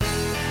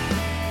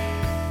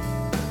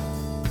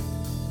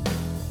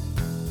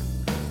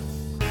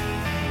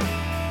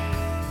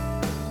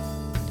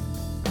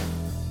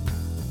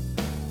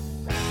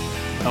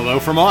Hello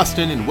from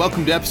Austin, and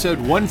welcome to episode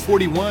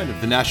 141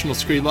 of the National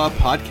Security Law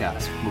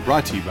Podcast. We're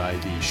brought to you by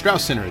the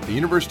Strauss Center at the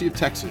University of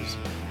Texas.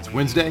 It's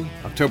Wednesday,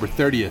 October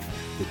 30th,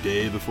 the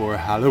day before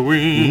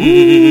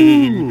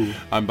Halloween. Ooh.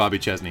 I'm Bobby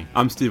Chesney.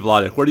 I'm Steve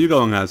Loddick. What are you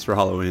going as for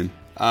Halloween?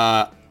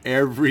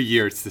 Every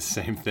year it's the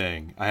same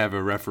thing. I have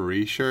a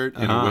referee shirt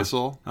and a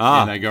whistle,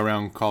 and I go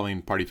around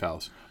calling party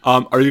fouls.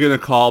 Are you going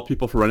to call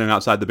people for running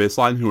outside the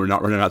baseline who are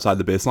not running outside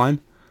the baseline?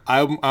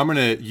 I'm going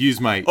to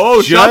use my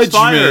judgment.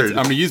 I'm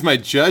going to use my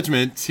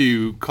judgment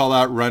to call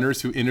out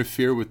runners who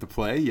interfere with the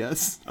play.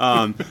 Yes.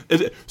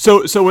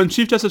 So when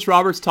Chief Justice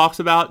Roberts talks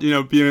about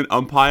being an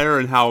umpire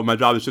and how my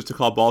job is just to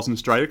call balls and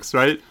strikes,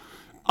 right?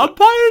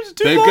 Umpires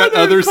do. They've got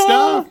other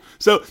stuff.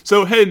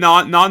 So hey,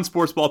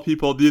 non-sports ball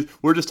people,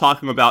 we're just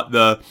talking about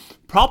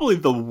probably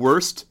the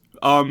worst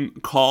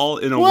call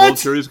in a World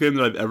Series game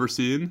that I've ever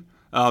seen.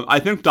 I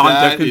think Don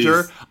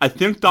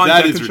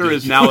Deckinger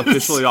is now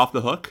officially off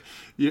the hook.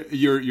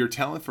 Your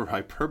talent for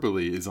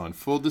hyperbole is on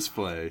full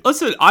display.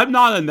 Listen, I'm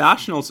not a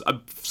Nationals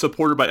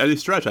supporter by any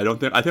stretch.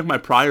 I think my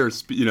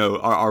priors,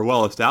 are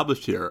well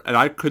established here, and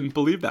I couldn't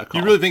believe that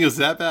call. You really think it's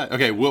that bad?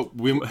 Okay, well,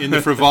 in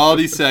the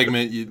frivolity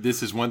segment,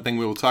 this is one thing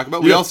we will talk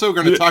about. We also are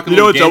going to talk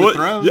about Game of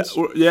Thrones.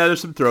 Yeah, there's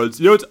some thrones.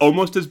 You know what's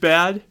almost as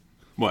bad?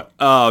 What?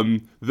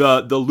 The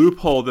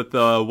loophole that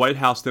the White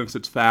House thinks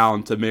it's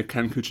found to make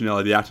Ken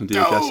Cuccinelli the acting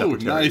DHS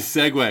secretary. Nice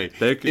segue.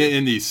 Thank you.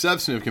 In the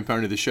substantive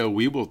component of the show,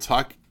 we will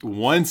talk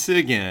once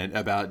again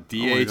about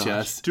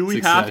DHS Do we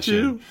succession. have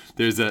to?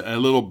 There's a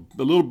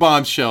little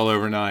bombshell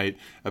overnight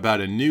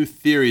about a new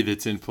theory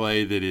that's in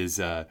play that is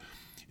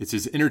it's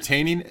as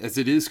entertaining as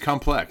it is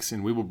complex,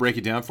 and we will break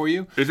it down for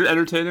you. Is it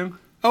entertaining?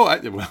 Well,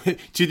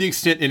 to the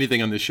extent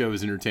anything on this show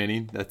is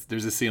entertaining,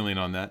 there's a ceiling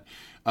on that.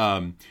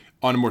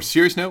 On a more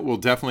serious note, we'll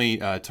definitely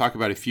talk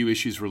about a few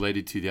issues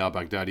related to the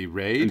al-Baghdadi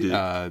raid.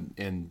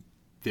 And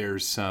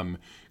there's some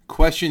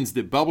questions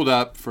that bubbled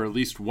up for at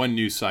least one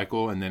news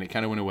cycle, and then it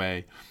kind of went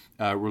away,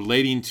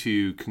 relating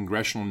to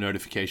congressional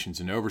notifications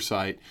and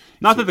oversight.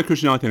 Not that the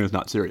Cuccinelli thing is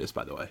not serious,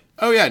 by the way.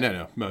 Oh, yeah,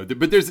 no.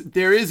 But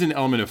there is an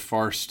element of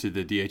farce to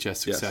the DHS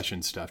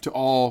succession stuff, to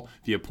all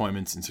the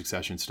appointments and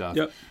succession stuff.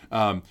 Yep.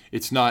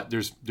 It's not,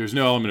 there's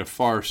no element of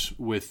farce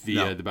with the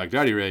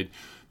Baghdadi raid.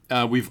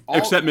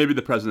 Except maybe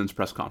the president's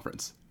press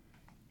conference.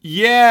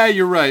 Yeah,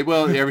 you're right.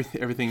 Well,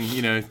 everything,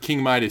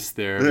 King Midas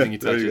there. Everything he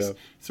touches.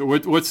 There you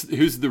go. So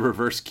who's the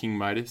reverse King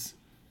Midas?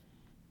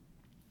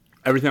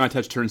 Everything I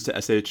touch turns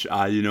to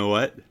SHI. You know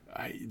what?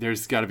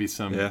 There's got to be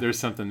there's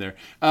something there.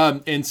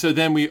 And so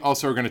then we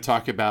also are going to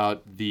talk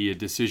about the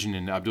decision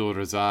in Abdul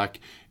Razak,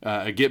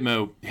 a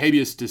Gitmo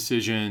habeas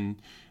decision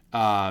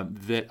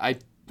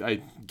that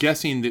I'm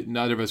guessing that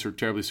neither of us are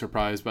terribly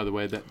surprised by the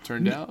way that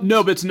turned out.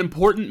 No, but it's an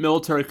important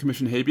military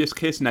commission habeas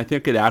case, and I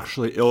think it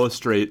actually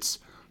illustrates,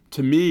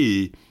 to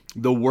me,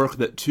 the work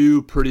that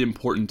two pretty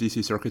important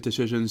D.C. Circuit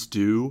decisions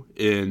do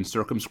in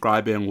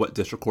circumscribing what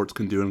district courts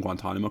can do in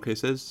Guantanamo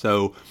cases.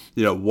 So,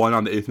 one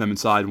on the Eighth Amendment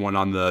side, one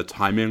on the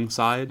timing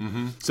side.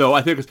 Mm-hmm. So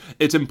I think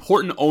it's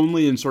important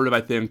only in sort of,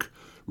 I think,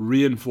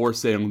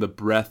 reinforcing the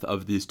breadth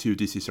of these two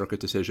D.C. Circuit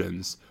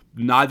decisions,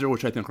 neither of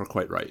which I think are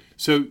quite right.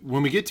 So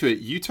when we get to it,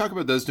 you talk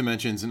about those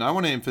dimensions, and I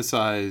want to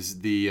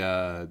emphasize the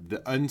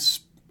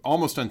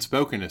almost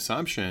unspoken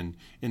assumption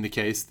in the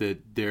case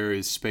that there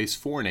is space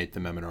for an Eighth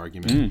Amendment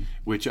argument,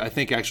 which I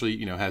think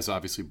actually has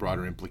obviously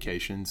broader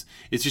implications.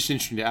 It's just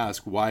interesting to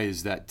ask, why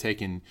is that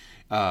taken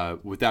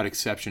without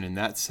exception in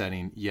that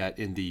setting, yet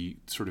in the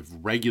sort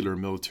of regular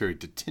military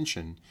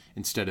detention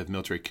instead of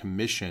military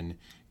commission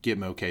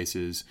Gitmo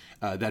cases,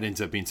 that ends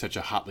up being such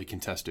a hotly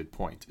contested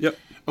point. Yep.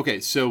 Okay,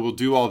 so we'll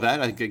do all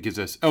that. I think it gives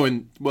us...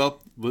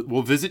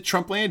 we'll visit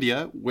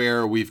Trumplandia,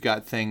 where we've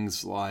got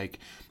things like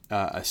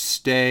a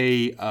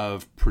stay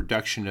of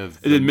production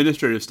of... An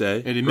administrative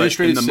stay. An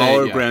administrative stay. In the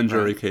Mueller grand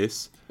jury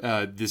case.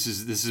 This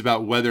is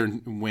about whether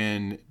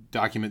when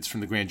documents from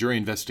the grand jury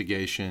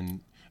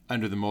investigation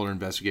under the Mueller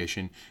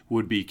investigation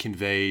would be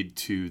conveyed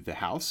to the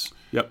House.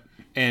 Yep.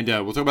 And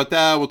we'll talk about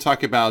that. We'll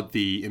talk about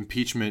the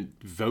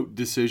impeachment vote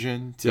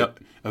decision,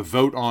 a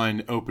vote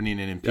on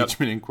opening an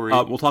impeachment inquiry.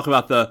 We'll talk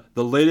about the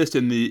latest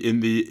in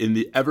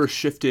the ever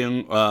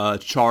shifting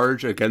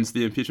charge against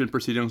the impeachment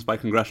proceedings by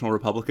congressional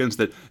Republicans.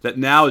 That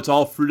now it's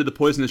all fruit of the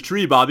poisonous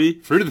tree, Bobby.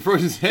 Fruit of the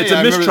poisonous. Hey, it's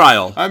a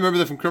mistrial. I remember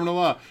that from criminal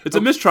law. It's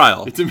a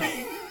mistrial. It's a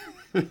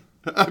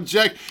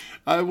object.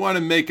 I want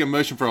to make a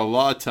motion for a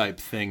law type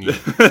thingy.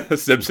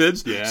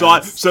 Simpsons. Yeah.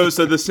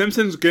 So the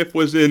Simpsons GIF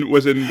was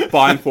in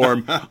fine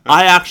form.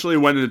 I actually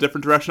went in a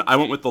different direction. I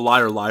went with the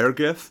liar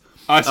GIF.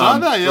 I saw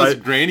that. Yeah, right? It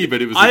was grainy,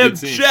 but it was. I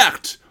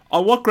object.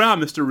 On what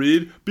ground, Mr.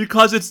 Reed?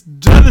 Because it's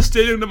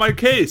devastating to my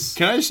case.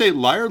 Can I just say,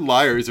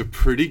 Liar is a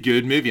pretty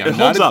good movie. It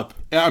holds up.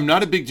 I'm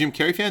not a big Jim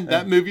Carrey fan.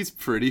 That movie's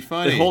pretty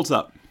funny. It holds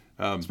up.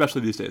 Especially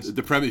these days.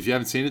 The premise, if you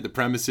haven't seen it, the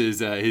premise is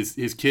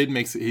his kid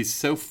he's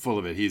so full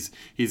of it.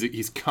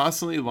 He's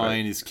constantly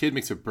lying. Right. His kid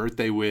makes a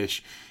birthday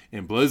wish,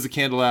 and blows the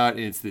candle out,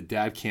 and it's the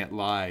dad can't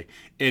lie.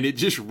 And it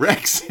just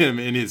wrecks him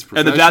in his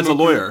professional And the dad's a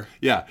career.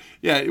 lawyer.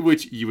 Yeah,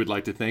 which you would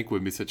like to think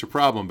wouldn't be such a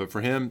problem, but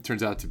for him,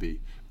 turns out to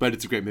be. But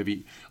it's a great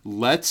movie.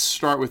 Let's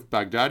start with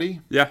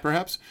Baghdadi,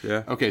 perhaps?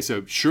 Yeah. Okay,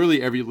 so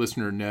surely every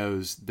listener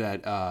knows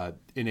that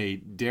in a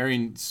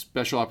daring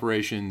special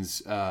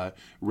operations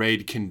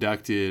raid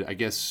conducted, I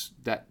guess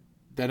that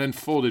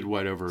unfolded,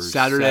 over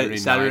Saturday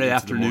night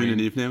afternoon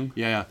and evening?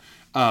 Yeah.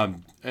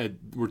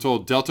 We're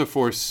told Delta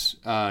Force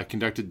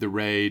conducted the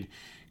raid,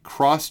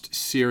 crossed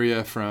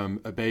Syria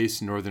from a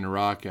base in northern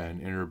Iraq, in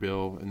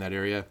Erbil, in that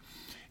area,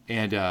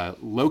 and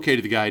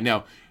located the guy.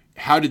 Now,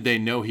 how did they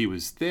know he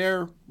was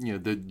there?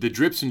 The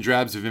drips and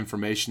drabs of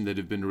information that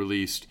have been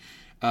released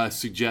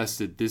suggest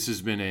that this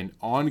has been an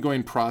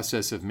ongoing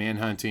process of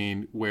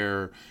manhunting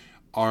where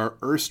our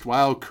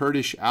erstwhile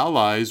Kurdish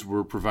allies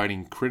were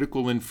providing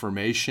critical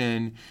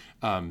information.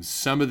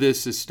 Some of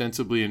this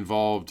ostensibly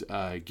involved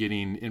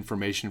getting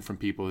information from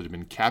people that have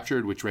been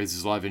captured, which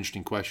raises a lot of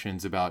interesting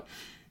questions about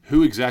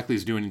who exactly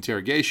is doing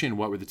interrogation,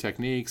 what were the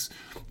techniques,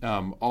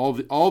 all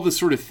the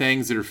sort of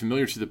things that are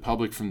familiar to the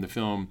public from the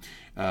film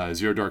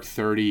Zero Dark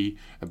 30,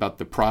 about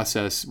the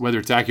process, whether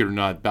it's accurate or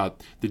not,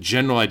 about the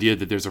general idea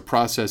that there's a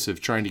process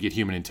of trying to get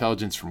human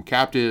intelligence from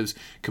captives,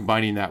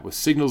 combining that with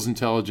signals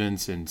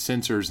intelligence and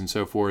sensors and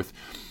so forth.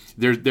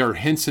 There are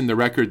hints in the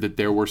record that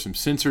there were some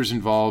sensors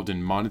involved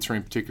in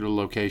monitoring particular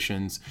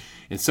locations,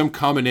 and some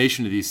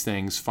combination of these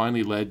things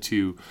finally led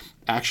to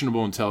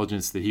actionable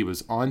intelligence that he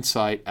was on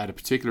site at a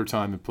particular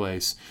time and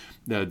place.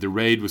 The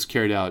raid was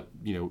carried out,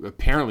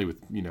 apparently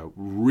with,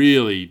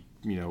 really,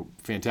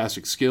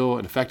 fantastic skill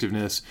and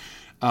effectiveness.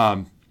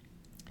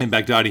 And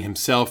Baghdadi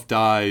himself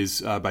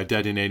dies by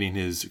detonating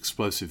his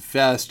explosive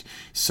vest.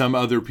 Some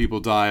other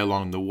people die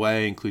along the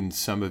way, including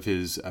some of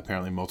his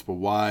apparently multiple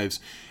wives.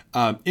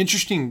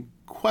 Interesting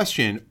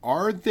question.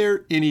 Are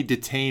there any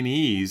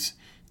detainees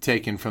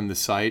taken from the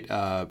site?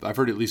 I've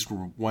heard at least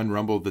one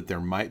rumble that there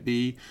might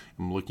be.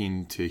 I'm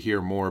looking to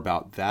hear more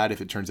about that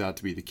if it turns out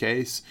to be the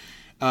case.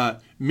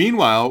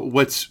 Meanwhile,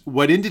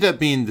 what ended up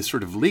being the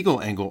sort of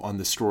legal angle on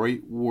the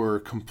story were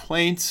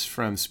complaints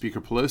from Speaker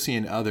Pelosi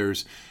and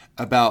others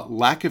about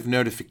lack of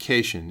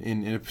notification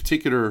in a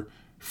particular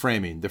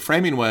framing. The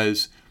framing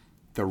was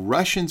the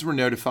Russians were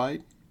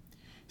notified.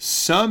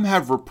 Some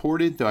have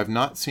reported, though I've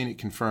not seen it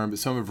confirmed, but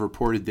some have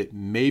reported that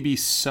maybe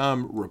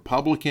some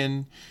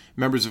Republican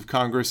members of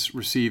Congress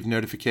received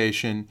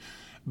notification,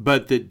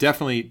 but that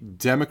definitely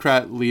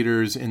Democrat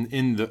leaders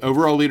in the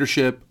overall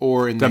leadership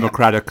or in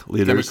Democratic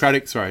leaders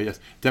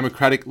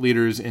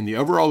in the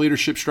overall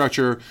leadership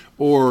structure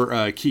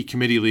or key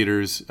committee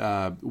leaders,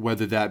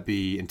 whether that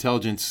be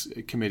Intelligence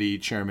Committee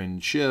Chairman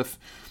Schiff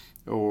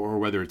or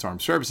whether it's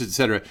Armed Services, et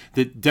cetera,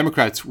 that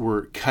Democrats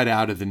were cut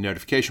out of the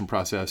notification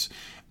process.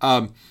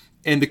 And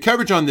the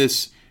coverage on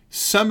this,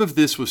 some of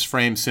this was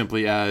framed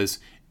simply as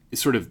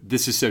sort of,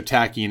 this is so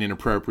tacky and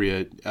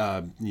inappropriate,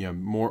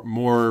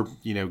 more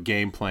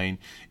game playing.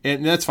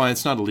 And that's fine.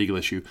 It's not a legal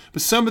issue.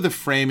 But some of the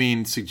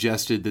framing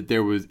suggested that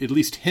there was, at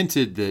least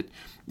hinted that,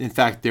 in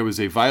fact, there was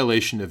a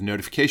violation of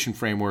notification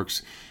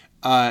frameworks.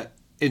 And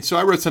so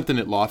I wrote something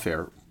at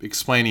Lawfare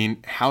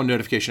explaining how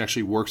notification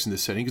actually works in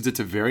this setting, because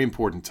it's a very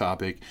important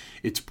topic.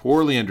 It's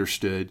poorly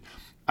understood.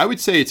 I would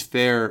say it's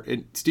fair,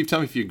 and Steve, tell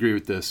me if you agree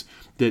with this,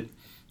 that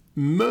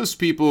most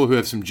people who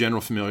have some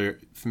general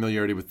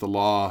familiarity with the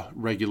law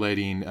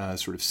regulating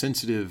sort of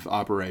sensitive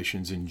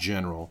operations in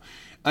general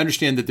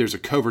understand that there's a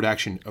covert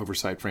action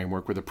oversight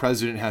framework where the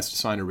president has to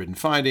sign a written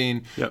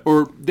finding,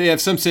 or they have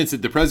some sense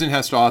that the president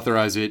has to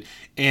authorize it,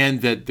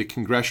 and that the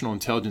congressional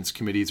intelligence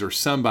committees or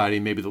somebody,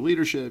 maybe the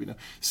leadership,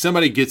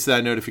 somebody gets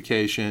that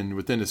notification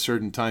within a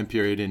certain time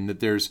period, and that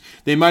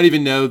they might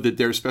even know that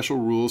there are special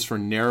rules for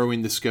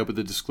narrowing the scope of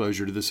the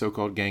disclosure to the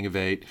so-called Gang of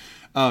Eight.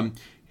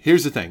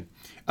 Here's the thing.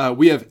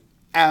 We have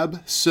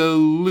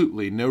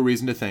absolutely no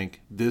reason to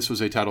think this was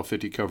a Title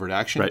 50 covert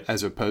action,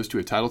 as opposed to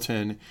a Title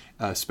 10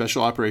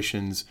 special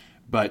operations,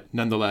 but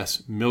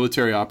nonetheless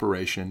military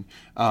operation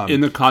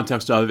in the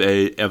context of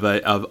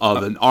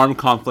an armed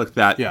conflict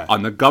that,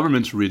 on the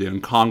government's reading,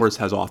 Congress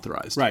has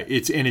authorized. Right.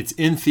 It's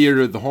in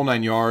theater, the whole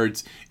nine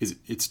yards.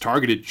 It's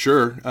targeted,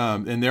 sure,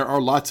 and there are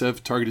lots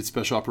of targeted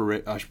special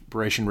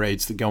operation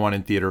raids that go on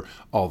in theater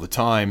all the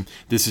time.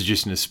 This is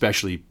just an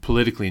especially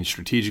politically and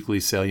strategically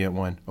salient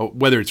one.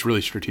 Whether it's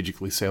really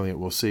strategically salient,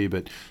 we'll see,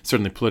 but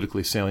certainly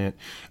politically salient.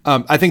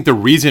 I think the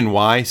reason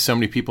why so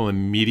many people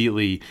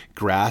immediately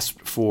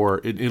grasped for,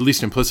 at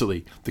least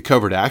implicitly, the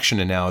covert action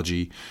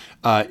analogy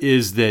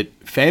is that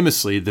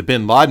famously the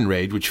bin Laden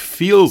raid, which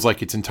feels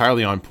like it's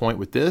entirely on point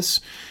with this,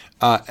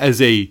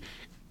 as a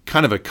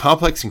kind of a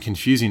complex and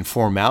confusing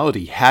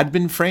formality, had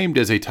been framed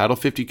as a Title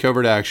 50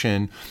 covert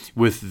action,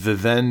 with the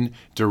then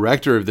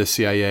director of the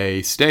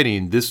CIA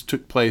stating, this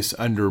took place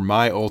under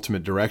my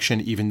ultimate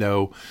direction, even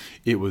though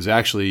it was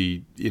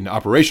actually, in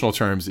operational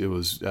terms, it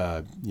was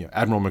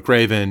Admiral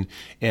McRaven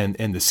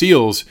and the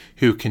SEALs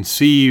who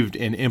conceived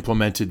and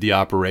implemented the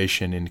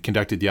operation and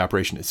conducted the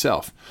operation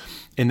itself.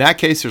 in that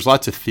case, there's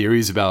lots of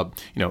theories about,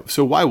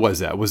 so why was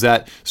that? Was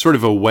that sort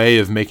of a way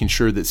of making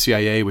sure that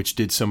CIA, which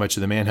did so much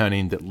of the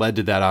manhunting that led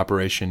to that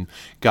operation,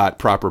 got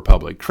proper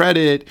public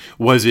credit?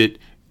 Was it,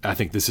 I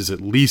think this is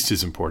at least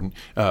as important,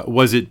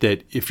 was it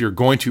that if you're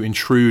going to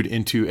intrude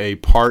into a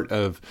part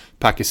of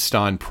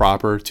Pakistan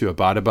proper to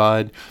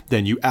Abbottabad,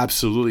 then you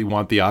absolutely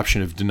want the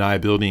option of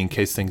deniability in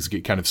case things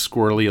get kind of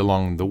squirrely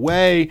along the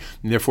way.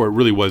 And therefore, it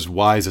really was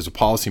wise as a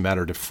policy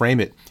matter to frame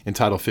it in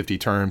Title 50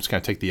 terms,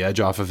 kind of take the edge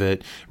off of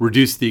it,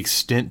 reduce the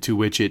extent to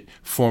which it,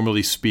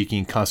 formally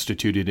speaking,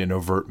 constituted an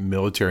overt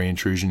military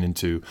intrusion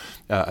into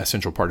a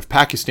central part of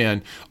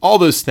Pakistan. All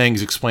those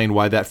things explain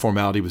why that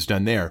formality was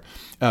done there.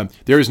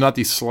 There is not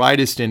the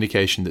slightest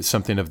indication that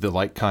something of the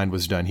like kind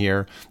was done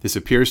here. This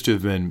appears to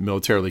have been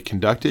militarily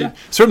conducted,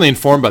 certainly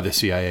informed by the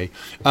CIA.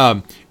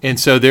 And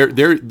so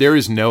there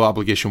is no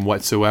obligation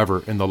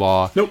whatsoever in the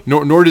law,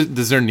 nor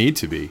does there need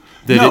to be,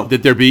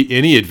 that there be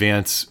any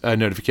advance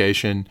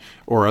notification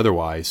or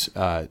otherwise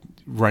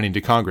running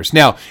to Congress.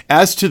 Now,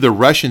 as to the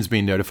Russians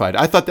being notified,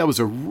 I thought that was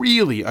a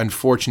really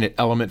unfortunate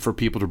element for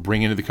people to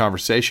bring into the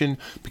conversation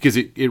because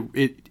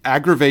it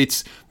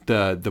aggravates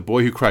the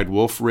boy who cried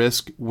wolf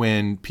risk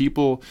when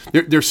people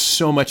there's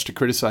so much to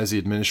criticize the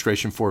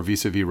administration for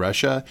vis-a-vis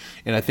Russia,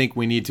 and I think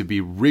we need to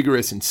be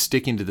rigorous in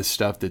sticking to the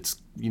stuff that's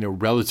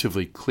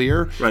relatively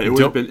clear. Right. It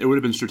would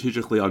have been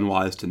strategically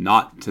unwise to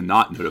not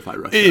notify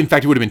Russia. In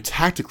fact, it would have been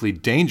tactically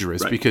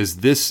dangerous because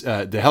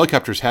the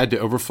helicopters had to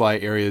overfly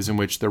areas in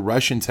which the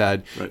Russians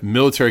had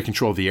military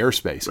control of the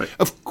airspace. Right.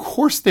 Of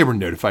course, they were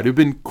notified. It would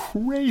have been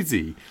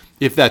crazy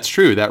if that's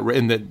true.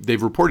 And that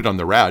they've reported on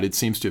the route, it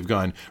seems to have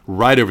gone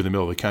right over the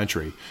middle of the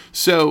country.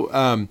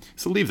 So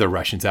leave the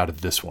Russians out of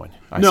this one.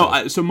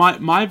 So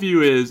my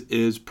view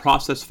is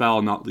process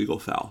foul, not legal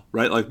foul,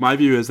 right? Like my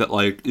view is that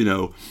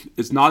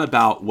it's not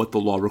about what the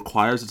law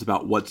requires, it's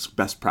about what's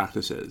best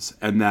practice is.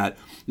 And that,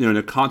 in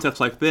a context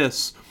like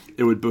this,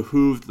 it would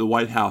behoove the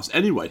White House,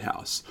 any White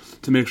House,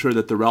 to make sure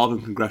that the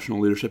relevant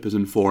congressional leadership is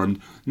informed,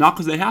 not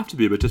because they have to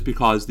be, but just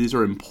because these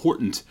are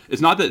important.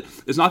 It's not that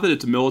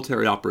it's a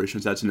military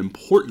operation, that's an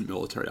important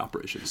military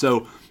operation.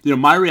 So,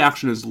 my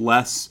reaction is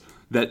less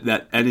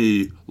that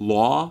any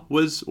law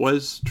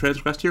was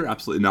transgressed here,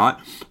 absolutely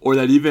not, or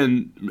that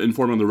even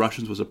informing the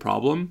Russians was a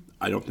problem.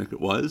 I don't think it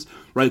was,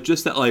 right?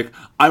 Just that,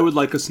 I would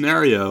like a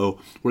scenario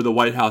where the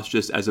White House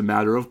just as a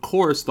matter of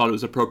course thought it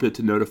was appropriate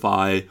to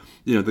notify,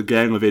 the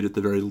Gang of Eight at the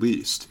very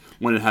least,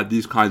 when it had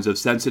these kinds of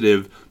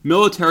sensitive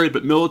military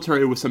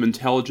with some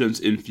intelligence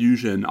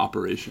infusion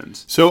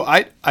operations. So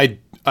I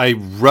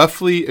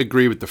roughly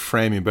agree with the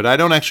framing, but I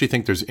don't actually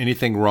think there's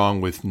anything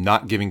wrong with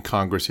not giving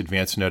Congress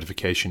advance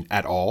notification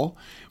at all.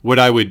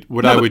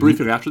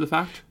 Briefing after the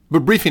fact?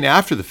 But briefing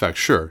after the fact,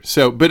 sure.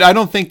 So, but I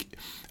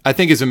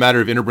think as a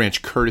matter of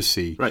interbranch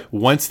courtesy,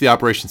 once the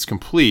operation's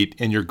complete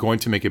and you're going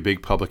to make a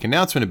big public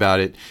announcement about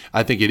it,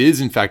 I think it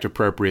is in fact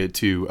appropriate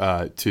to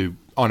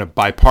on a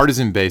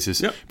bipartisan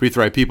basis brief the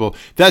right people.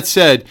 That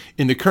said,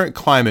 in the current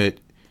climate,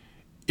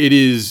 it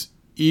is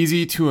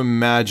easy to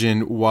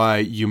imagine why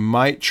you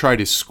might try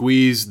to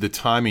squeeze the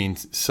timing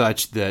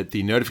such that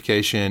the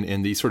notification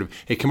and the sort of,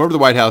 hey, come over to the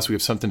White House, we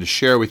have something to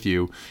share with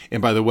you.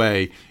 And by the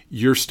way,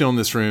 you're still in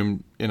this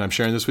room and I'm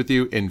sharing this with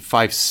you. In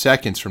 5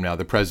 seconds from now,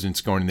 the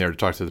president's going in there to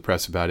talk to the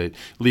press about it,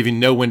 leaving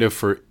no window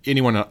for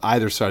anyone on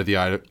either side of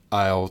the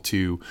aisle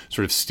to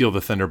sort of steal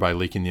the thunder by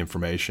leaking the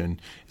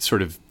information,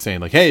 sort of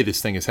saying hey,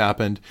 this thing has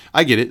happened.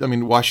 I get it. I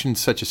mean, Washington's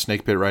such a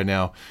snake pit right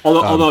now.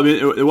 Although I mean,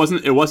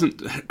 it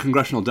wasn't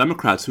congressional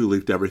Democrats who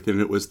leaked everything.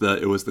 It was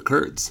the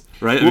Kurds,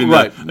 right?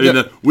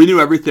 We knew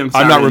everything.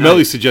 I'm not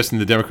remotely suggesting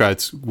the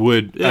Democrats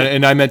would,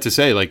 and I meant to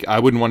say, I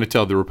wouldn't want to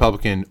tell the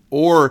Republican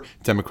or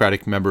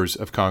Democratic members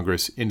of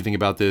Congress anything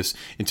about this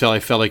until I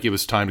felt like it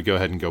was time to go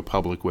ahead and go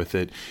public with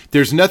it.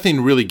 There's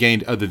nothing really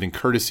gained other than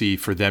courtesy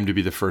for them to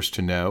be the first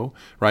to know,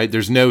 right?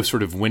 There's no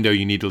sort of window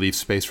you need to leave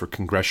space for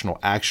congressional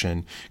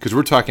action because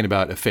we're talking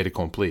about a fait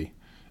accompli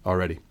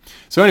already.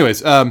 So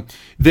anyways,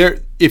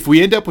 if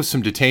we end up with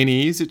some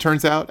detainees, it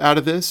turns out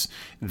of this,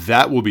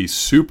 that will be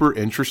super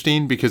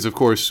interesting because, of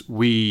course,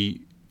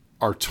 we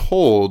are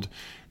told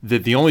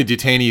that the only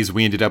detainees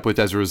we ended up with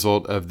as a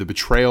result of the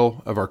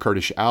betrayal of our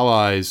Kurdish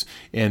allies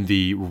and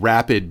the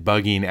rapid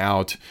bugging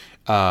out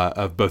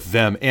of both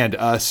them and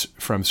us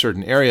from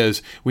certain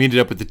areas, we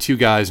ended up with the two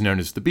guys known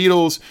as the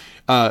Beatles.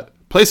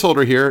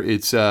 Placeholder here,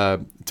 it's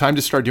time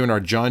to start doing our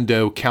John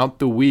Doe count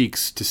the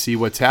weeks to see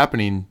what's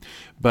happening.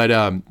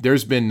 But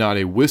there's been not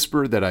a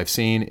whisper that I've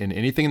seen in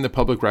anything in the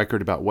public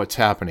record about what's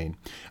happening.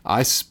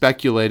 I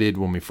speculated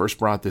when we first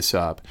brought this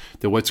up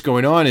that what's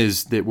going on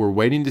is that we're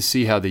waiting to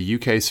see how the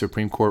UK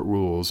Supreme Court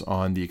rules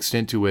on the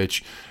extent to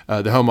which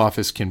the Home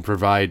Office can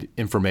provide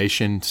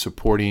information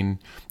supporting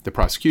the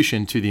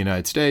prosecution to the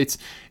United States.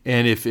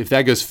 And if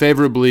that goes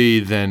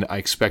favorably, then I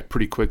expect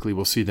pretty quickly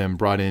we'll see them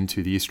brought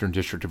into the Eastern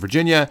District of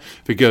Virginia.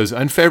 If it goes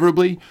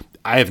unfavorably,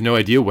 I have no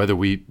idea whether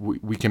we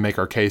can make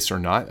our case or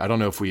not. I don't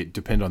know if we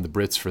depend on the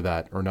Brits for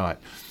that or not.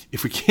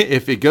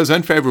 if it goes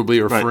unfavorably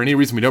or Right. for any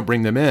reason we don't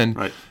bring them in,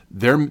 Right.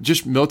 they're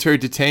just military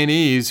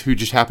detainees who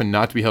just happen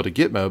not to be held at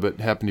Gitmo, but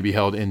happen to be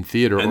held in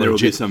theater And or there will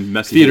be some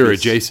messy theater habeas,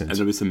 adjacent. and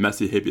there will be some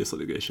messy habeas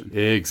litigation.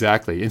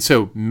 Exactly. And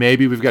so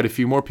maybe we've got a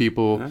few more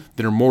people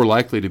that are more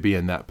likely to be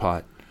in that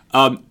pot.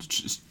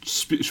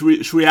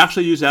 Should we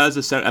actually use that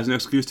as an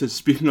excuse to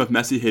speaking of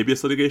messy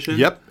habeas litigation?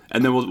 Yep.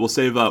 And then we'll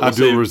save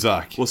Abdul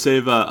Razak. We'll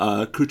save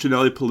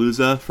Cuccinelli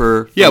Palooza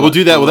for We'll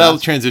do that. Well, that'll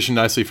last. transition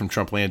nicely from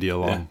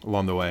Trumplandia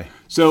along the way.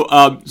 So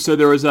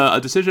there was a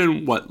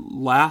decision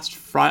last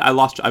Friday.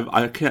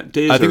 I can't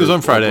days. I think it was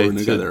on Friday.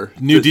 Together.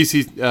 New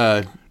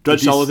DC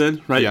Judge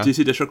Sullivan, right? Yeah.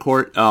 DC District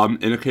Court,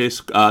 in a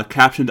case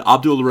captioned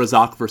Abdul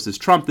Razak versus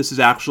Trump. This is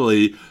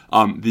actually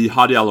the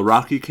Hadi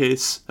al-Iraqi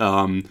case.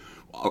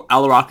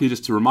 Al-Iraqi,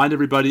 just to remind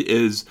everybody,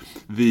 is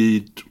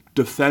the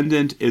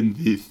defendant in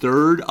the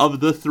third of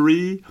the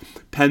three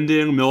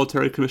pending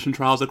military commission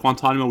trials at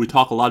Guantanamo. We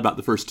talk a lot about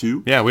the first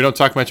two. Yeah, we don't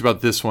talk much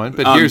about this one,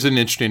 but here's an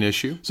interesting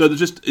issue. So there's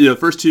just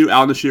first two,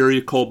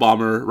 al-Nashiri, Cole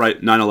Bomber,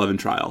 right, 9/11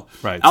 trial.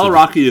 Right.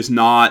 Al-Iraqi is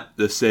not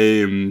the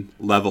same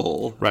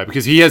level. Right,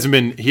 because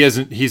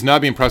he's not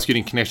being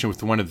prosecuted in connection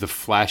with one of the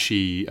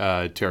flashy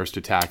terrorist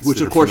attacks.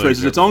 Which, of course,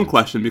 raises its own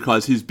question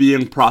because he's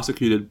being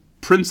prosecuted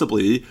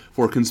principally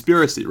for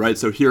conspiracy, right?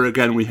 So here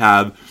again we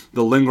have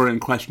the lingering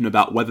question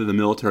about whether the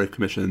military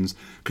commissions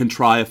can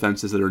try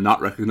offenses that are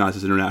not recognized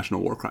as international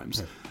war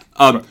crimes.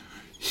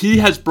 He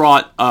has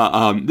brought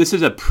this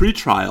is a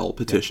pretrial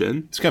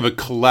petition. It's kind of a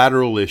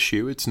collateral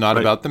issue. It's not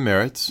about the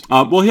merits.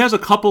 Well, he has a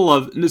couple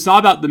of. It's not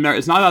about the merit.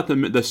 It's not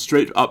about the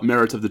straight up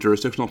merits of the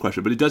jurisdictional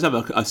question, but he does have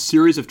a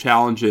series of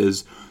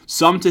challenges.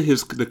 Some to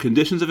the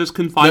conditions of his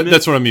confinement.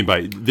 That's what I mean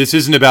by this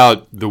isn't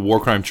about the war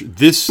crime.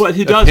 But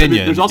he does.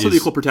 There's also the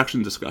equal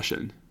protection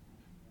discussion.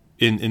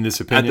 In this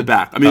opinion? At the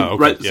back. I mean,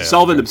 right, Yeah,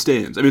 Sullivan okay.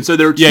 abstains. I mean, so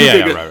there are two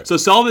big... right. So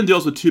Sullivan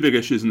deals with two big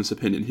issues in this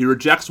opinion. He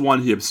rejects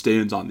one, he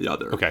abstains on the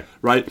other. Okay.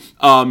 Right?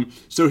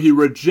 So he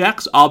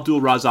rejects Abdul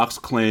Razak's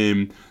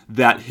claim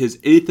that his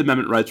Eighth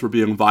Amendment rights were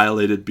being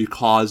violated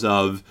because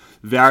of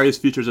various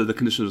features of the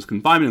conditions of his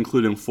confinement,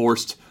 including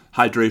forced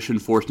hydration,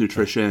 forced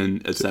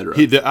nutrition, etc.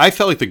 I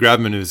felt like the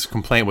gravamen of his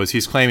complaint was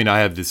he's claiming I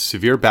have this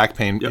severe back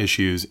pain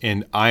issues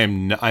and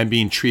I'm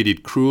being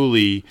treated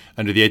cruelly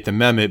under the Eighth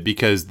Amendment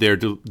because they're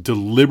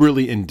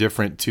deliberately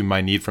indifferent to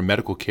my need for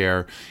medical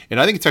care. And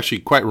I think it's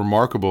actually quite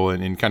remarkable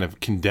and kind of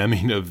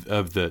condemning of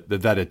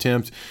that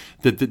attempt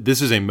that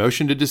this is a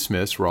motion to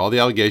dismiss where all the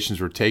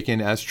allegations were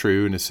taken as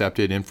true and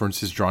accepted,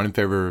 inferences drawn in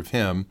favor of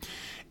him.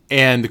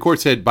 And the court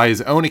said by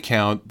his own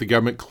account, the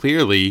government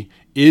clearly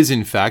is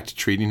in fact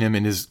treating him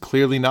and is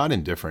clearly not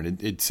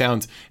indifferent. It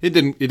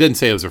didn't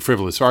say it was a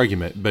frivolous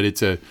argument, but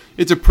it's a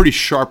pretty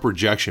sharp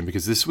rejection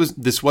because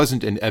this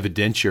wasn't an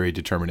evidentiary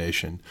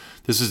determination.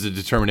 This is a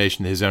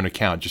determination that his own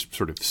account just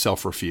sort of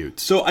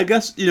self-refutes. So I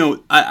guess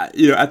I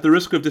at the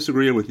risk of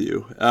disagreeing with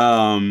you,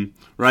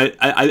 right?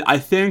 I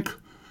think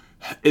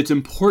it's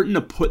important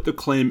to put the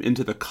claim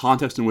into the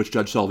context in which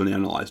Judge Sullivan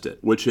analyzed it,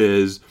 which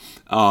is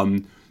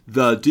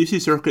the D.C.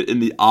 Circuit in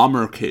the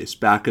Amer case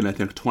back in I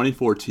think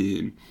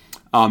 2014.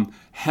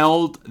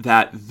 Held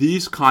that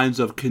these kinds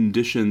of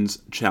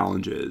conditions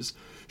challenges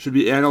should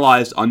be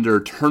analyzed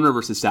under Turner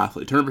versus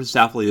Safley. Turner versus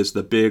Safley is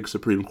the big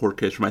Supreme Court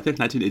case from I think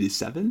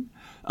 1987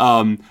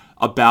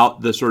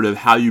 about the sort of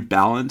how you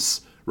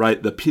balance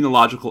right the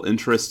penological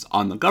interests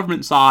on the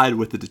government side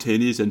with the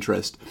detainees'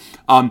 interest.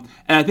 And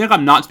I think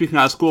I'm not speaking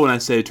out of school when I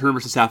say Turner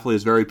versus Safley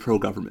is very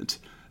pro-government.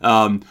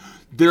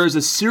 There is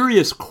a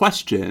serious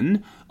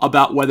question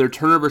about whether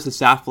Turner versus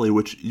Safley,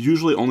 which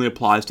usually only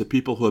applies to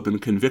people who have been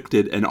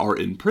convicted and are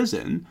in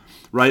prison,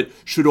 right,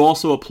 should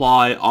also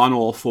apply on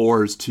all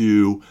fours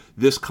to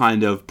this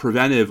kind of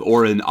preventive,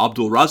 or in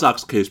Abdul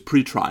Razak's case,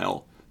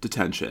 pretrial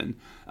detention.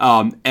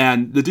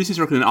 And the D.C.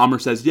 Circuit in Amer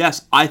says,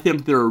 yes, I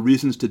think there are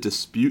reasons to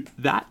dispute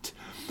that,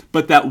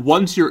 but that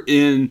once you're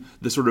in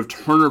the sort of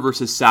Turner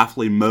versus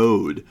Safley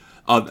mode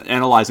of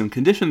analyzing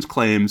conditions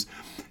claims,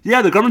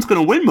 yeah, the government's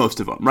going to win most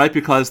of them, right?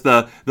 Because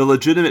the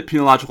legitimate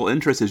penological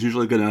interest is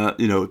usually going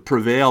to,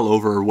 prevail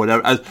over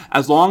whatever,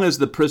 as long as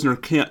the prisoner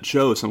can't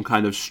show some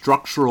kind of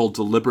structural,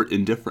 deliberate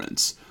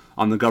indifference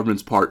on the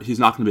government's part, he's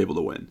not going to be able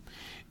to win.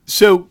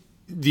 So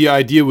the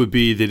idea would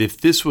be that if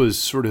this was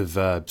sort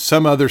of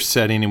some other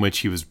setting in which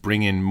he was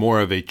bringing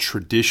more of a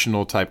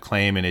traditional type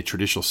claim in a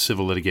traditional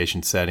civil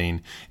litigation setting,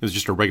 it was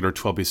just a regular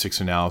 12b6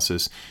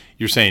 analysis,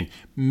 you're saying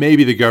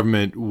maybe the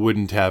government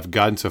wouldn't have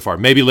gotten so far.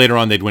 Maybe later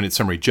on they'd win at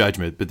summary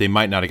judgment, but they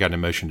might not have gotten a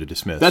motion to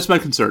dismiss. That's my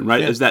concern,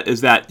 right? Yeah. Is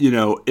that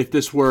if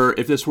this were a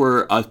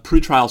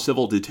pretrial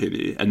civil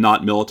detainee and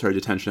not military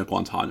detention at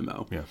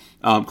Guantanamo,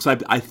 because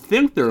I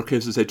think there are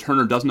cases that say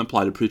Turner doesn't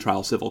apply to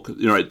pretrial civil.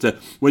 Right?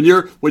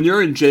 When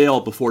you're in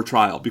jail before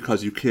trial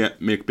because you can't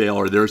make bail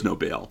or there's no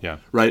bail,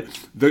 right?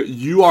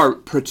 You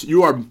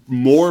are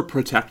more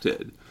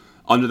protected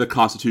under the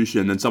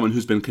Constitution than someone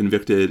who's been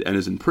convicted and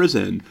is in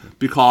prison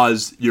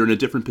because you're in a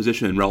different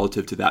position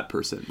relative to that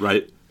person,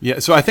 right? Yeah,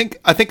 so I think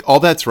all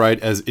that's right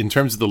as in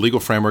terms of the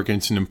legal framework, and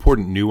it's an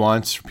important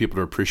nuance for people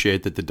to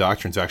appreciate that the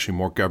doctrine's actually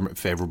more government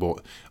favorable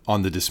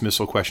on the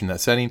dismissal question in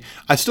that setting.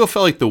 I still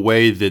felt like the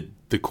way that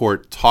the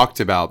court talked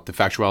about the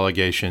factual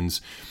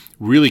allegations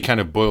really kind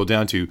of boiled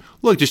down to,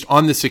 look, just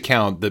on this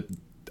account,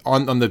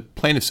 on the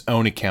plaintiff's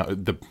own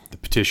account, the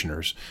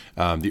petitioners,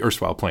 the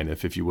erstwhile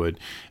plaintiff, if you would,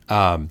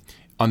 on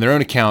their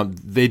own account,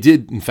 they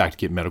did in fact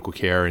get medical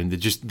care, and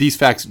these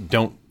facts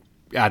don't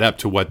add up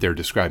to what they're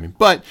describing.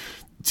 But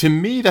to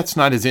me, that's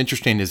not as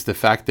interesting as the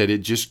fact that it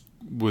just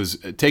was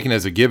taken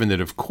as a given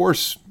that, of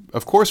course,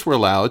 we're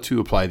allowed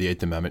to apply the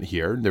Eighth Amendment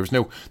here. There was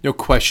no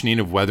questioning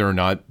of whether or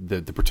not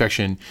the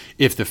protection,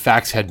 if the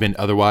facts had been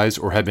otherwise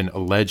or had been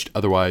alleged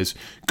otherwise,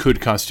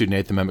 could constitute an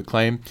Eighth Amendment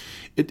claim.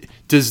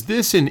 Does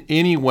this in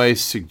any way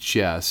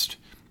suggest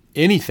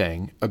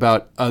anything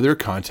about other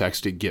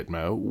contexts at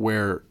Gitmo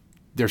where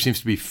there seems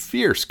to be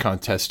fierce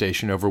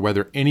contestation over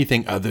whether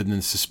anything other than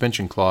the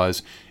suspension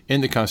clause in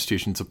the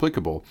Constitution is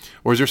applicable?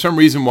 Or is there some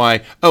reason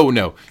why, oh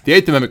no, the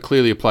Eighth Amendment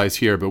clearly applies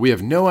here, but we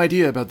have no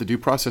idea about the due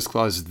process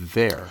clause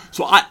there?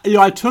 So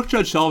I took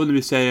Judge Sullivan to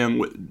be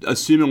saying,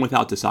 assuming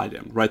without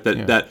deciding, right?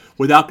 That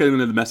without getting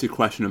into the messy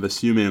question of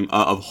assuming,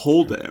 of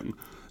holding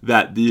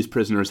that these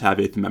prisoners have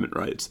Eighth Amendment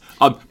rights.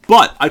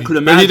 But I could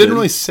imagine... But he didn't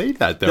really say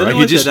that, though, right?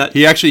 Really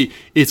He actually,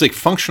 it's like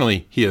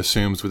functionally he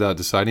assumes without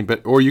deciding,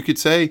 or you could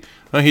say,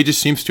 he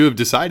just seems to have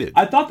decided.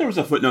 I thought there was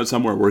a footnote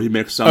somewhere where he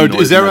makes some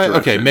noise is that right?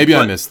 direction. Okay, maybe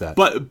I missed that.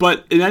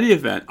 But in any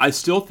event, I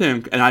still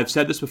think, and I've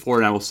said this before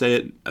and I will say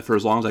it for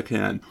as long as I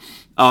can,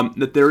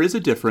 that there is a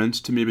difference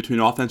to me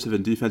between offensive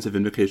and defensive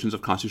invocations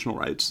of constitutional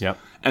rights. Yep.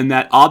 And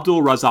that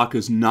Abdul Razak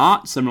is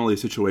not similarly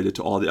situated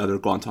to all the other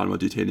Guantanamo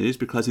detainees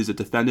because he's a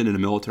defendant in a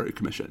military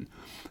commission.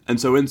 And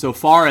so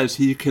insofar as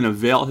he can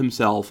avail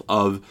himself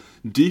of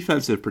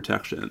defensive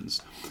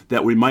protections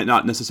that we might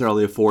not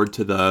necessarily afford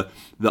to the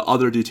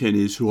other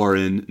detainees who are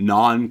in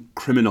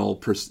non-criminal,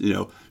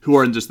 who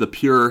are in just the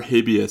pure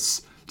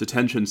habeas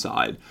detention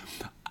side,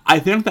 I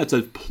think that's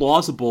a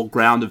plausible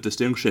ground of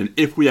distinction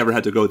if we ever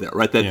had to go there,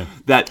 right?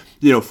 That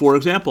for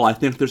example, I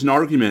think there's an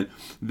argument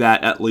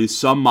that at least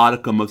some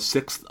modicum of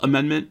Sixth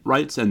Amendment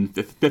rights and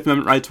Fifth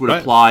Amendment rights would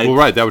apply. Well,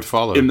 right, that would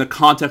follow. In the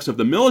context of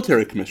the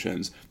military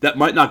commissions, that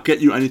might not get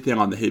you anything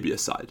on the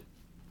habeas side.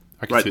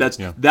 Right, that's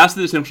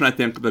the distinction I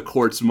think the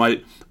courts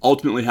might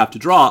ultimately have to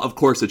draw. Of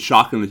course, it's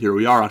shocking that here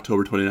we are,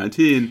 October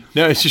 2019.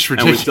 No, it's just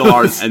ridiculous. And we still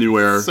aren't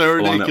anywhere. So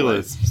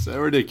ridiculous. So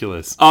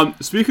ridiculous.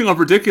 Speaking of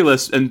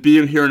ridiculous and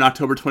being here in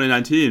October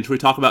 2019, should we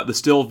talk about the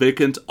still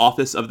vacant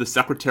office of the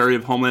Secretary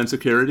of Homeland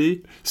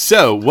Security?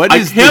 So, what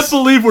is I can't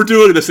believe we're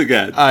doing this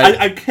again.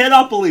 I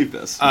cannot believe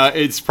this.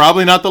 It's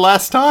probably not the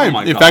last time.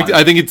 Oh in fact,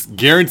 I think it's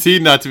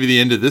guaranteed not to be the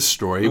end of this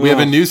story. We have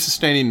a new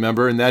sustaining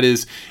member, and that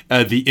is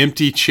the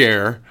empty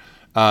chair.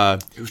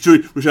 We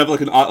should have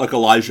like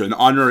Elijah, an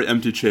honorary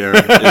empty chair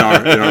in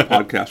our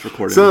podcast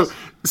recordings.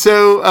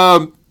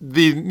 So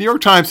the New York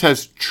Times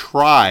has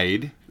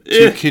tried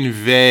to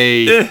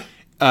convey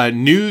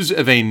news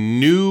of a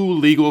new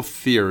legal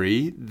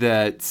theory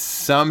that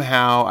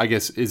somehow, I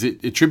guess, is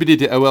it attributed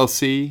to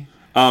OLC?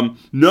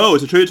 No,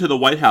 it's attributed to the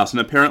White House,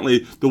 and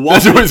apparently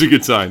that's always a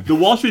good sign. The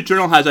Wall Street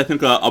Journal has, I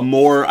think, a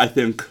more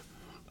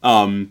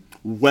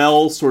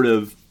well sort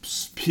of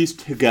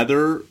pieced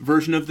together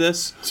version version of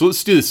this. So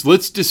let's do this.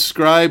 Let's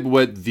describe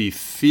what the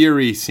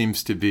theory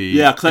seems to be.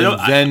 Yeah, because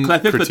I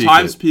think the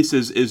Times piece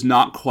is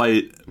not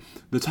quite...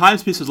 The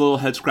Times piece is a little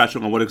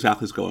head-scratching on what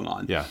exactly is going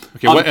on. Yeah.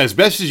 Okay. As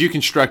best as you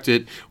construct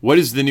it, what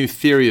is the new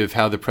theory of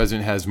how the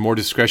president has more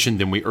discretion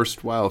than we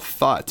erstwhile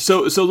thought?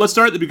 So let's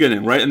start at the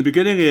beginning, right? And the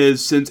beginning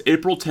is, since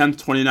April 10th,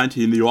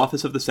 2019, the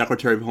office of the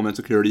Secretary of Homeland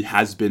Security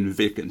has been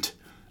vacant.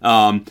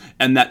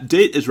 And that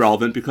date is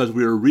relevant because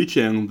we are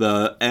reaching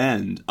the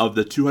end of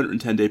the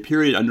 210-day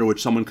period under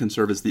which someone can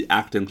serve as the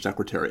acting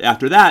secretary.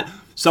 After that,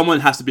 someone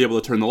has to be able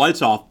to turn the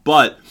lights off,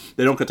 but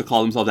they don't get to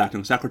call themselves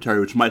acting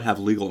secretary, which might have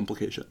legal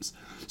implications.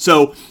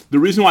 So the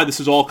reason why this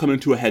is all coming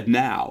to a head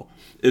now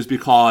is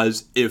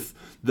because if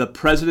the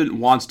president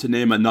wants to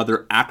name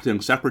another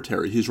acting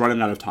secretary, he's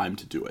running out of time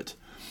to do it.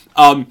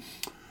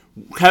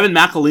 Kevin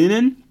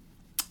McAleenan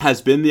has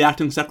been the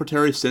acting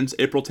secretary since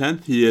April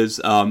 10th. He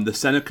is the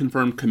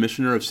Senate-confirmed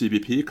commissioner of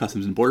CBP,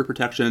 Customs and Border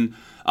Protection.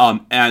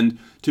 And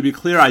to be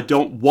clear,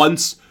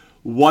 once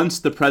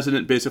the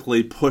president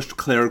basically pushed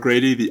Claire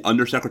Grady, the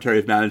undersecretary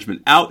of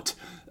management, out,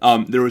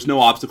 there was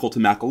no obstacle to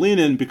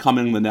McAleenan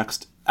becoming the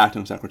next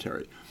acting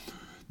secretary.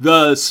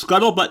 The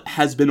scuttlebutt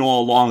has been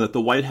all along that the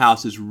White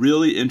House is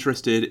really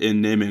interested in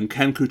naming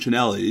Ken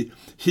Cuccinelli,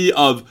 he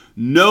of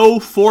no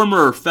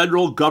former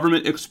federal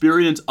government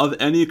experience of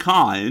any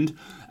kind,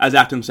 as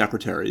acting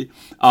secretary,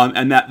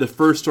 and that the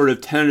first sort of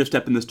tentative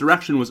step in this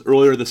direction was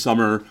earlier this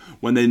summer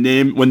when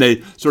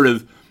they sort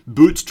of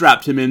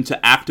bootstrapped him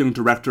into acting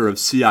director of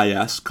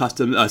CIS,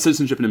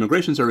 Citizenship and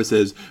Immigration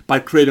Services, by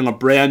creating a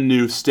brand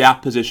new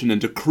staff position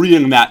and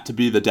decreeing that to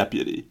be the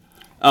deputy.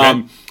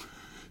 Okay.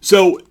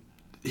 So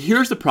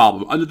Here's the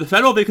problem. Under the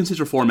Federal Vacancies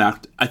Reform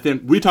Act, I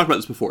think we talked about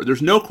this before.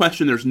 There's no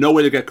question, there's no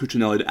way to get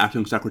Cuccinelli to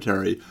acting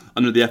secretary.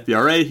 Under the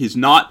FVRA, he's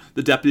not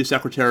the deputy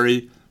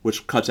secretary,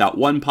 which cuts out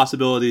one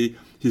possibility.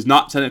 He's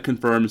not Senate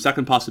confirmed.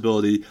 Second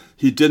possibility,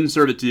 he didn't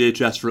serve at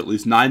DHS for at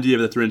least 90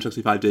 of the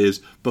 365 days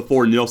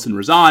before Nielsen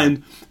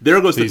resigned.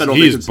 There goes the federal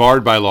vacancy. He's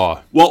barred by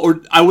law. Well,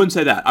 or I wouldn't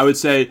say that. I would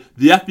say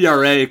the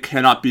FVRA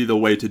cannot be the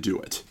way to do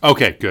it.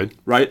 Okay, good.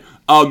 Right?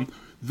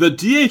 The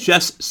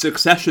DHS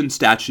succession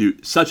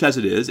statute, such as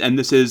it is, and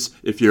this is,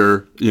 if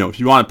you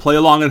want to play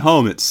along at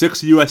home, it's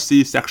 6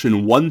 U.S.C.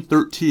 Section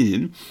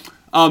 113,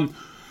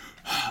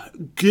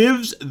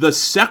 gives the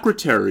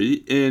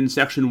secretary in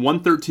Section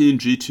 113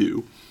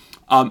 G2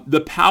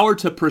 the power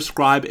to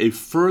prescribe a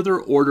further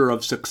order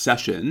of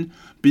succession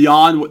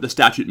beyond what the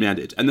statute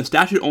mandates. And the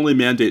statute only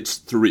mandates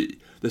 3.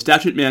 The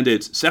statute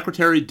mandates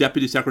secretary,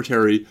 deputy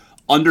secretary,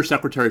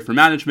 undersecretary for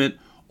management.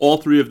 All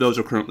 3 of those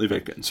are currently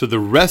vacant. So the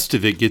rest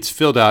of it gets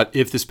filled out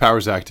if this power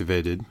is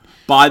activated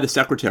by the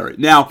secretary.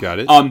 Now, got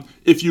it.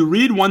 If you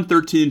read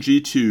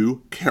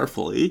 113G2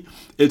 carefully,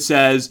 it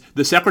says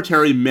the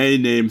secretary may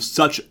name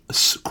such,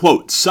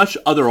 quote, such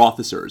other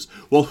officers.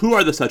 Well, who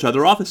are the such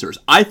other officers?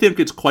 I think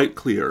it's quite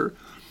clear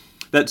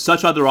that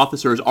such other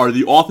officers are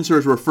the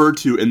officers referred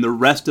to in the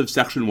rest of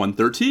Section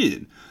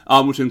 113,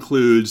 which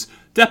includes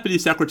deputy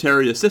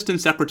secretary, assistant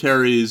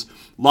secretaries,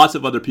 lots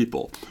of other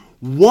people.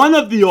 One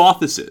of the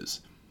offices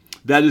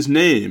that is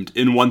named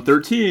in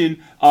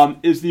 113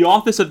 is the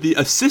office of the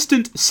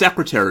Assistant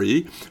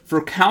Secretary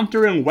for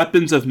Countering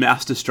Weapons of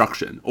Mass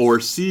Destruction, or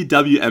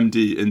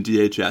CWMD in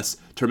DHS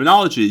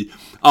terminology,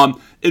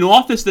 an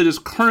office that is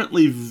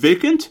currently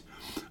vacant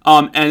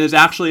and is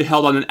actually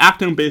held on an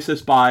acting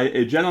basis by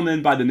a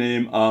gentleman by the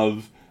name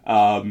of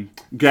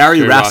Gary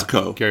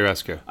Rasko. Gary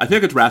Rasko. I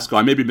think it's Rasko.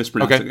 I may be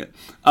mispronouncing it.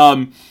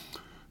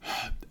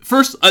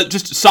 First,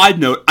 just a side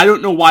note, I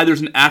don't know why there's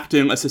an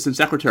acting assistant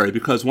secretary,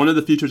 because one of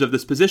the features of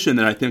this position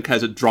that I think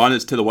has drawn it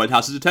to the White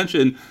House's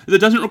attention is it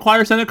doesn't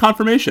require Senate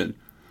confirmation.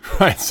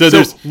 Right. So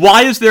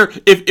why is there,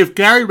 if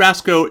Gary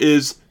Rasko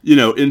is,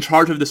 in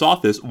charge of this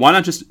office, why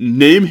not just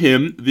name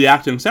him the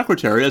acting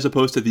secretary as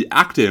opposed to the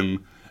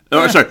acting,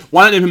 why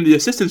not name him the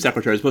assistant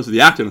secretary as opposed to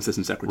the acting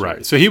assistant secretary?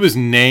 Right. So he was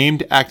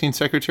named acting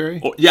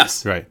secretary? Oh,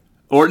 yes. Right.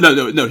 Or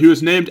no. He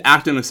was named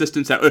acting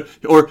assistant secretary,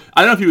 or I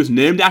don't know if he was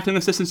named acting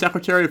assistant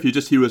secretary, or if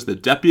he was the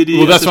deputy.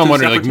 Well, that's what I'm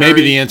wondering. Secretary. Like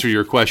maybe the answer to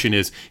your question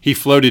is he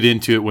floated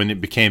into it when it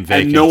became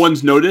vacant, and no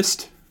one's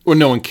noticed, or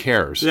no one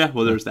cares. Yeah,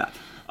 well, there's that.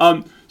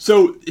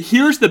 So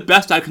here's the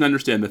best I can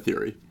understand the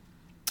theory.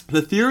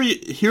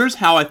 Here's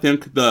how I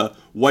think the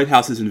White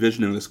House is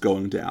envisioning this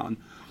going down.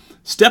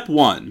 Step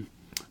 1.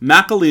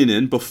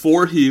 McAleenan,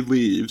 before he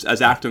leaves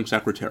as acting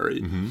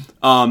secretary,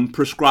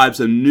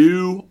 prescribes a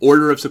new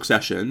order of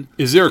succession.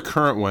 Is there a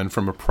current one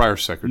from a prior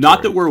secretary?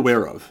 Not that we're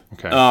aware of.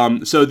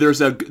 Okay. So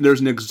there's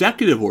an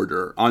executive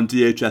order on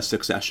DHS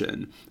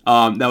succession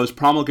that was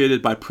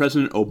promulgated by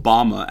President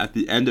Obama at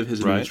the end of his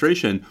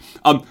administration.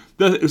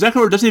 The executive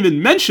order doesn't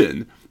even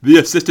mention the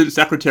assistant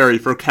secretary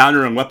for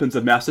countering weapons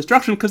of mass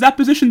destruction because that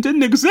position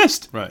didn't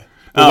exist. Right.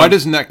 But why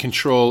doesn't that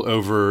control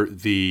over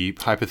the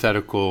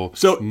hypothetical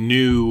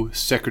new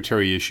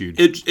secretary issued?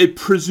 It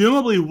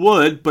presumably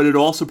would, but it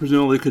also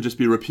presumably could just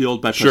be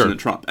repealed by President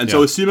Trump. And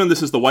so assuming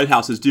this is the White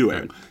House is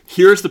doing,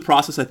 here's the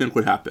process I think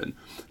would happen.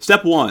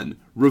 Step 1,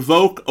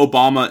 revoke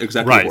Obama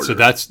executive order. Right, so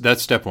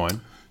that's step 1.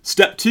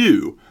 Step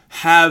 2,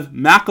 have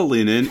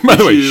McAleenan By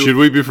the way, should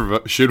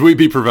we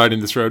be providing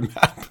this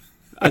roadmap?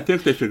 I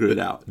think they figured it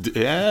out.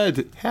 Yeah,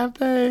 have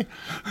they?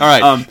 All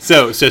right.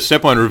 So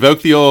step 1,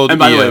 revoke the old. And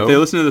by the way, if they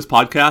listen to this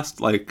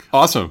podcast,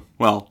 awesome.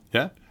 Well,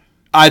 yeah,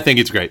 I think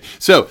it's great.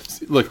 So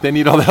look, they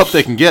need all the help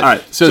they can get. All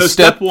right. So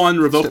step 1,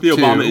 revoke the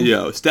Obama 2.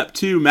 EO. Step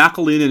 2,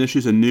 McAleenan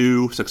issues a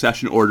new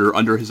succession order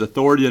under his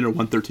authority under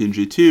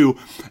 113G2,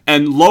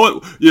 and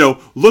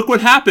look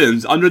what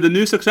happens under the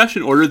new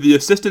succession order. The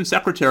assistant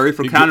secretary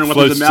for countering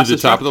weapons of mass destruction to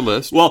the top of the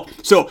list. Well,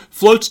 so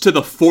floats to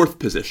the 4th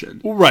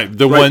position. Right.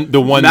 The one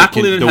that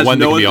can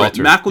be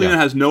altered. McAleenan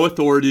has no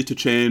authority to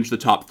change the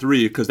top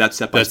 3 because that's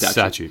set by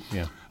statute.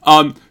 Yeah.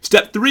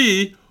 Step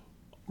 3.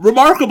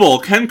 Remarkable.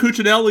 Ken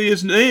Cuccinelli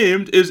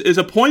is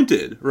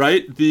appointed,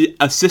 right? The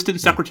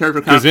assistant secretary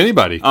for because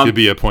anybody could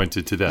be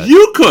appointed to that.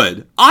 You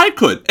could. I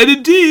could. And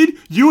indeed,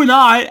 you and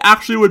I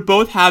actually would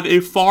both have a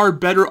far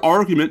better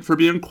argument for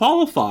being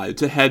qualified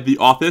to head the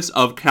office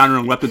of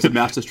countering weapons of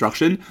mass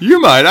destruction.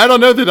 You might. I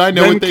don't know that I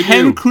know what they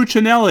Ken do.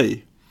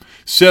 Cuccinelli.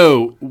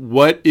 So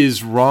what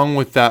is wrong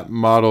with that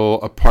model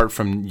apart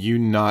from you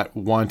not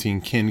wanting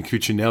Ken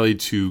Cuccinelli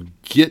to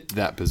get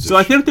that position? So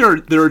I think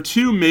there are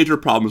 2 major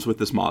problems with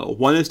this model.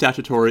 One is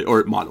statutory,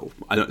 or model.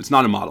 It's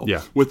not a model.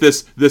 Yeah. With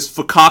this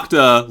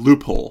FCACTA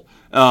loophole.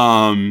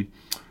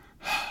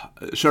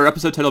 Should our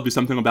episode title be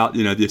something about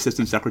the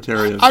assistant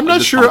secretary of, I'm not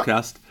this sure.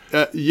 podcast?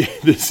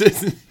 This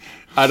isn't.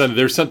 I don't know.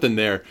 There's something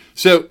there.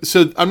 So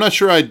I'm not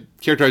sure I'd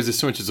characterize this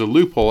so much as a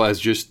loophole as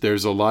just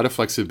there's a lot of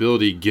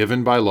flexibility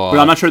given by law. But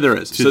I'm not sure there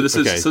is. So this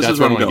is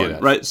where I'm going.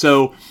 Right.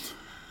 So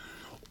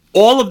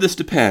all of this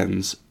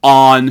depends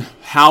on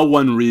how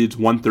one reads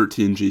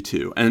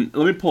 113G2. And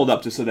let me pull it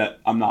up just so that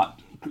I'm not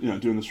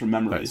doing this from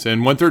memory. Right, so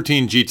in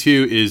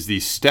 113G2 is the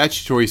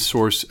statutory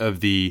source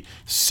of the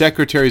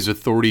Secretary's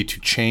authority to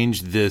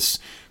change this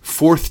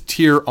fourth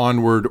tier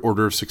onward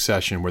order of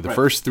succession, where the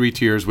first three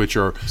tiers, which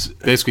are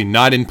basically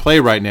not in play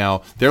right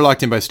now, they're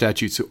locked in by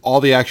statute. So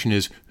all the action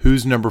is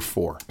who's number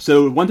 4.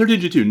 So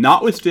 113G2,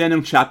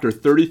 notwithstanding Chapter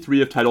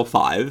 33 of Title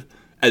 5,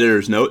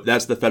 editor's note,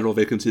 that's the Federal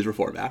Vacancies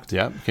Reform Act.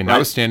 Yeah, okay,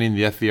 notwithstanding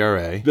the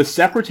FVRA. The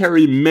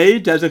Secretary may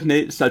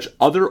designate such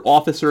other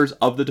officers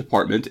of the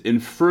department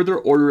in further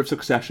order of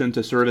succession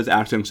to serve as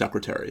acting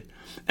secretary.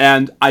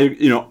 And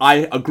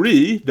I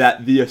agree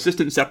that the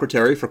Assistant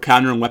Secretary for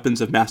Countering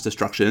Weapons of Mass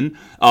Destruction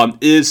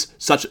is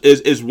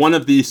one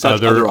of the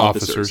such other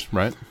officers.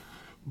 Right.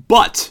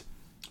 But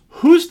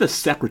who's the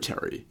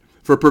Secretary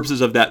for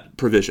purposes of that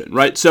provision,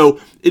 right? So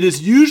it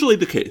is usually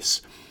the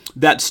case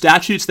that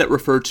statutes that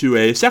refer to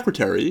a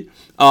secretary,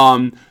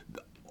 that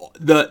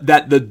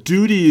the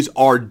duties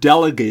are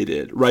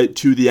delegated, right,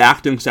 to the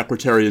acting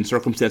secretary in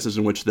circumstances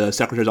in which the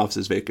secretary's office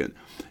is vacant.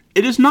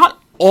 It is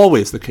not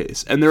always the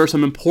case, and there are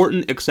some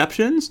important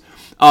exceptions.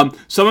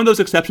 Some of those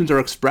exceptions are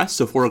expressed.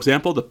 So, for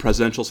example, the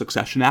Presidential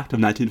Succession Act of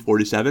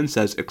 1947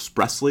 says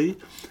expressly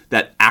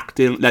that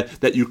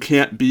that you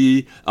can't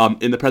be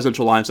in the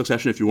presidential line of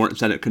succession if you weren't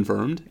Senate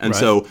confirmed. And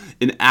so,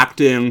 an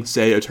acting,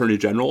 say, Attorney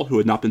General who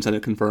had not been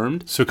Senate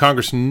confirmed. So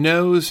Congress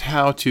knows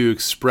how to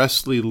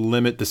expressly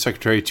limit the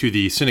secretary to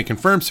the Senate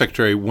confirmed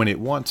secretary when it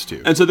wants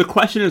to. And so the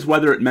question is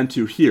whether it meant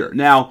to here.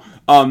 Now,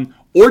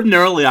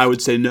 ordinarily, I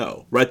would say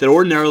no, right? That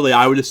ordinarily,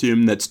 I would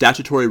assume that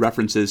statutory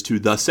references to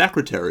the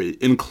secretary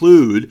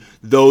include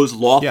those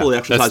lawfully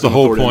exercising that's the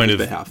whole authority point on of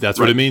his behalf. That's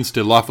what it means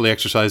to lawfully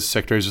exercise the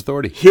secretary's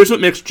authority. Here's what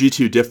makes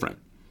G2 different.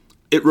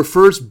 It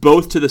refers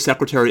both to the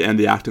secretary and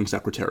the acting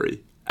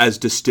secretary as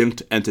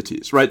distinct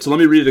entities, right? So let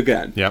me read it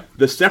again. Yep.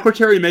 The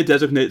secretary may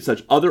designate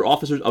such other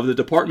officers of the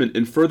department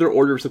in further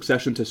order of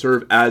succession to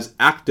serve as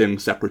acting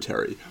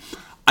secretary.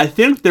 I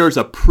think there's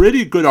a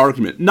pretty good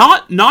argument,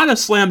 not a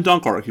slam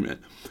dunk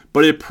argument,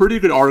 but a pretty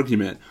good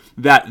argument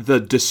that the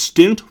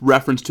distinct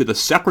reference to the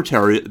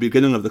secretary at the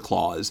beginning of the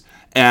clause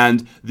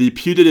and the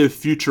putative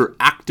future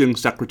acting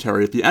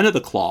secretary at the end of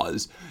the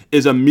clause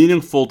is a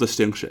meaningful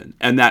distinction,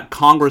 and that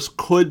Congress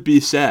could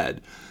be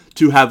said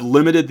to have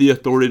limited the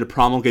authority to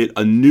promulgate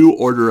a new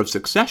order of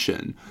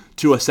succession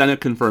to a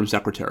Senate-confirmed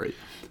secretary.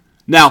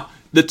 Now,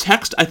 the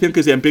text, I think,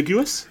 is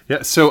ambiguous.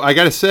 Yeah, so I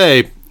got to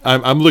say,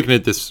 I'm looking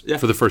at this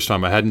for the first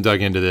time. I hadn't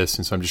dug into this,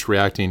 and so I'm just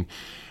reacting.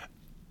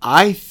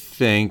 I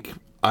think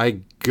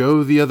I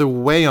go the other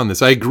way on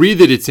this. I agree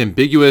that it's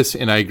ambiguous,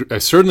 and I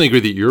certainly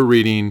agree that your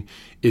reading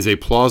is a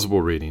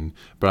plausible reading,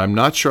 but I'm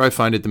not sure I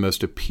find it the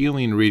most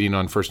appealing reading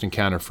on first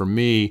encounter for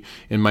me.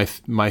 And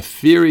my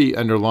theory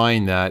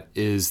underlying that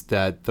is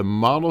that the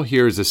model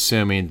here is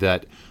assuming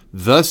that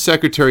the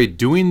secretary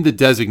doing the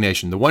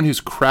designation, the one who's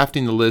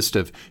crafting the list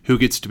of who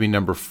gets to be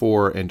number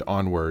 4 and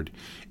onward,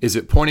 is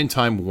at point in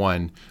time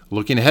 1,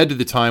 looking ahead to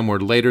the time where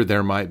later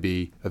there might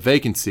be a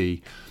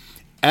vacancy.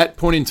 At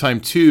point in time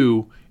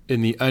 2,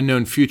 in the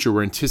unknown future,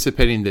 we're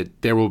anticipating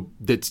that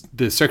that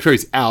the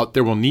secretary's out.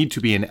 There will need to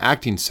be an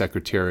acting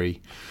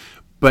secretary,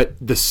 but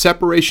the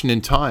separation in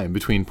time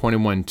between point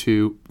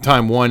in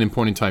time 1 and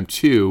point in time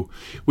 2,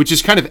 which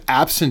is kind of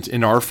absent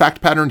in our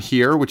fact pattern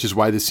here, which is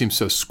why this seems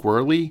so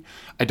squirrely.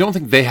 I don't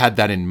think they had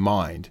that in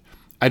mind.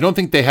 I don't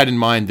think they had in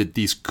mind that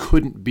these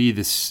couldn't be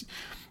the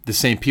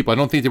same people. I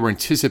don't think they were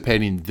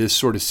anticipating this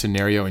sort of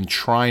scenario and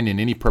trying in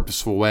any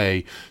purposeful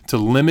way to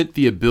limit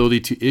the ability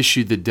to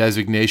issue the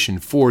designation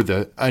for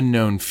the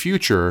unknown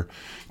future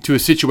to a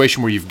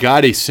situation where you've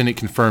got a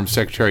Senate-confirmed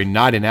secretary,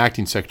 not an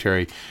acting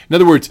secretary. In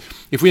other words,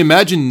 if we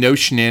imagine no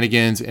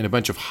shenanigans and a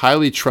bunch of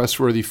highly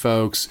trustworthy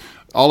folks,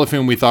 all of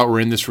whom we thought were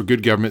in this for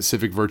good government,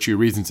 civic virtue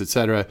reasons,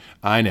 etc.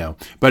 I know,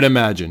 but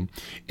imagine.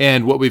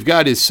 And what we've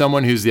got is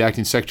someone who's the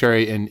acting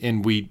secretary,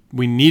 and we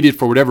need it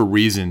for whatever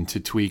reason to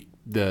tweak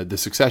the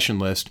succession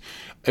list.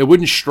 It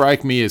wouldn't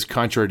strike me as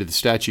contrary to the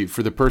statute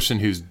for the person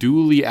who's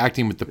duly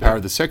acting with the power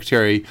of the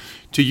secretary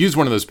to use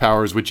one of those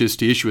powers, which is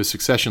to issue a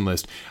succession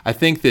list. I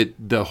think that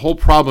the whole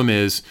problem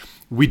is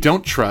we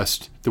don't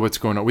trust what's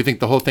going on. We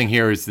think the whole thing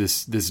here is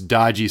this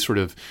dodgy sort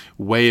of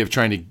way of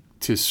trying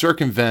to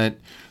circumvent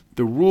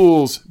the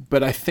rules,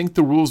 but I think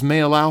the rules may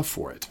allow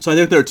for it. So I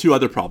think there are two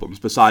other problems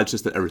besides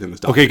just that everything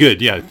is done. Okay,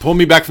 good. Yeah, pull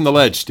me back from the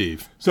ledge,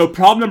 Steve. So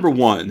problem number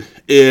 1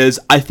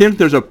 is I think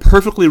there's a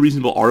perfectly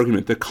reasonable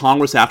argument that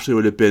Congress actually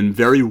would have been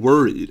very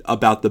worried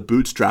about the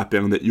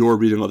bootstrapping that your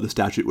reading of the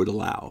statute would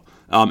allow.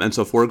 And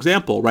so, for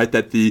example, right,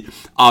 that the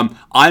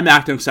I'm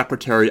acting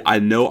secretary, I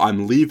know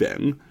I'm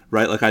leaving,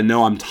 right? Like I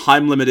know I'm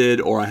time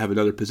limited or I have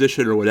another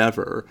position or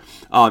whatever.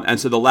 And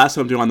so the last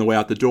thing I'm doing on the way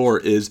out the door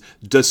is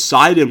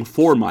deciding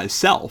for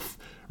myself,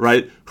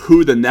 right,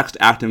 who the next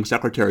acting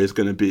secretary is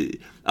going to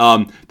be.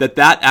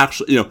 That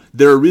actually,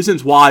 there are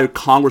reasons why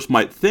Congress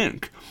might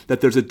think that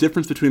there's a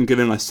difference between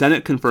giving a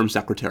Senate-confirmed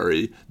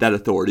secretary that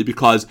authority,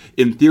 because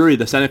in theory,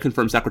 the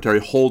Senate-confirmed secretary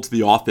holds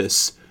the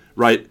office,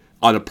 right,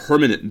 on a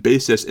permanent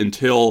basis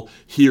until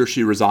he or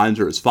she resigns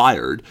or is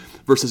fired,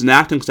 versus an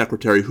acting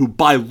secretary who,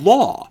 by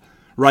law,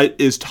 right,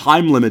 is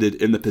time limited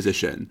in the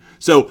position.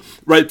 So,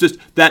 right, just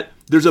that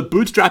there's a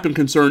bootstrapping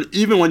concern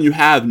even when you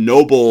have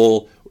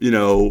noble,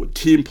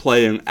 team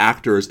playing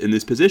actors in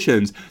these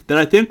positions that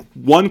I think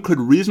one could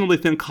reasonably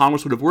think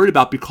Congress would have worried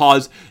about,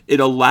 because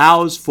it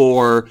allows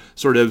for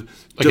sort of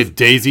like a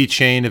daisy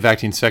chain of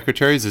acting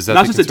secretaries. Is that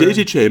not just a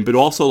daisy chain, but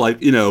also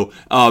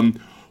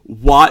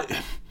what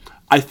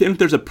I think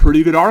there's a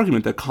pretty good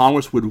argument that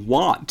Congress would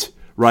want,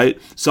 right,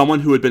 someone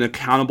who had been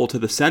accountable to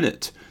the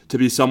Senate to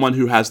be someone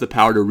who has the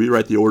power to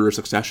rewrite the order of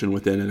succession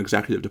within an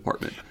executive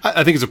department.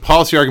 I think it's a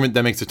policy argument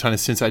that makes a ton of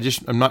sense.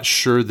 I'm not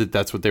sure that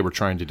that's what they were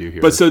trying to do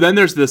here. But so then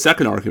there's the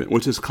second argument,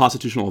 which is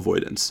constitutional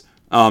avoidance,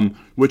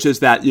 which is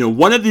that,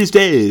 one of these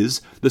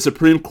days the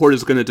Supreme Court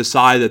is going to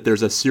decide that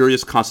there's a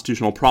serious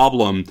constitutional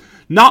problem,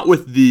 not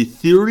with the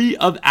theory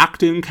of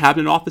acting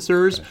cabinet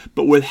officers, right,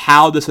 but with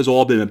how this has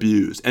all been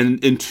abused.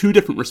 And in two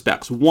different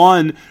respects.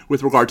 One,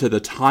 with regard to the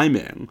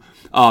timing,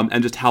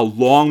 and just how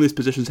long these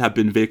positions have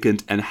been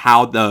vacant, and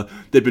how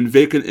they've been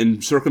vacant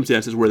in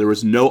circumstances where there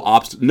was no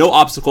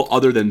obstacle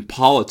other than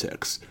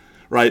politics,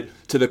 right,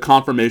 to the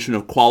confirmation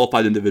of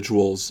qualified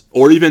individuals,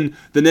 or even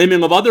the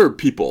naming of other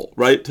people,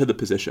 right, to the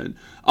position.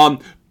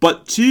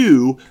 But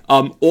two,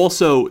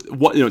 also,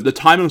 the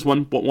timing is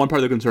one part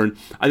of the concern.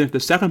 I think the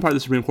second part of the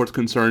Supreme Court's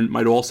concern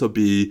might also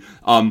be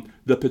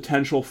the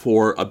potential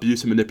for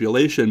abuse and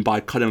manipulation by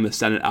cutting the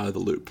Senate out of the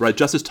loop, right?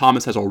 Justice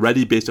Thomas has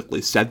already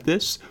basically said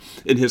this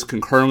in his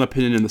concurring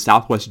opinion in the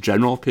Southwest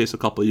General case a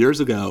couple of years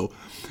ago.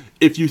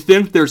 If you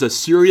think there's a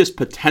serious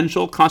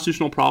potential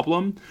constitutional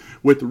problem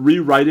with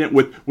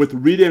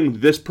reading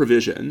this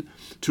provision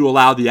to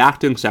allow the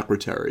acting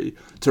secretary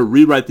to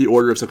rewrite the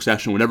order of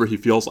succession whenever he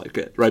feels like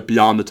it, right,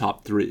 beyond the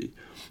top three,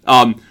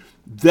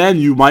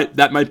 then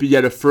that might be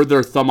yet a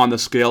further thumb on the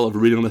scale of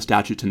reading the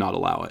statute to not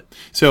allow it.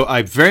 So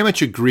I very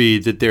much agree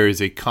that there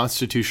is a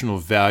constitutional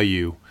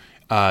value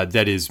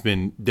that is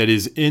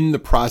in the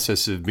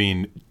process of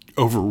being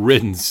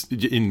overridden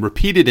in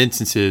repeated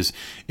instances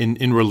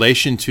in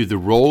relation to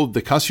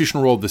the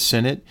constitutional role of the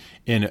Senate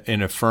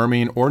in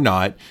affirming or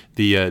not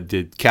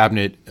the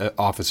cabinet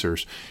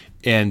officers.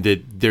 And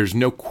that there's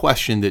no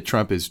question that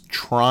Trump is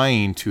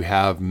trying to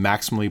have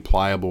maximally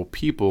pliable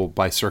people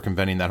by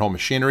circumventing that whole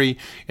machinery,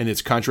 and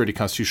it's contrary to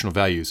constitutional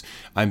values.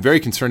 I'm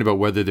very concerned about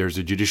whether there's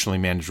a judicially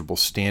manageable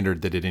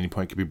standard that at any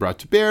point could be brought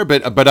to bear,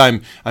 but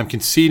I'm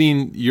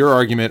conceding your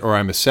argument, or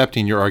I'm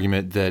accepting your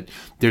argument that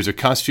there's a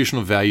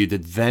constitutional value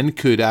that then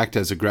could act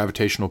as a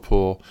gravitational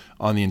pull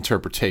on the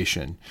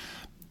interpretation.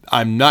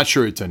 I'm not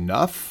sure it's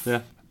enough.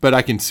 Yeah. But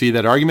I can see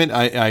that argument.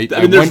 I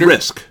mean, there's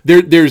risk.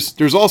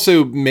 There's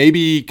also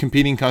maybe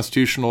competing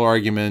constitutional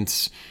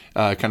arguments,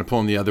 kind of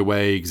pulling the other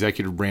way.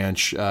 Executive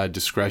branch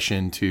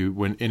discretion to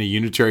when in a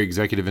unitary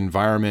executive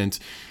environment,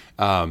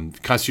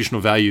 constitutional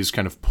values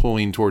kind of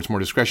pulling towards more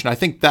discretion. I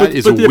think that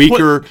is a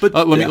weaker.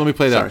 Let me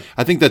play that. Sorry.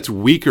 I think that's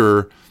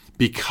weaker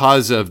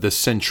because of the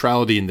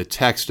centrality in the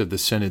text of the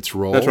Senate's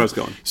role. That's where I was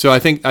going. So I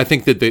think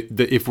that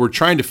if we're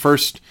trying to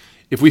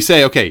if we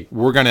say, okay,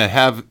 we're going to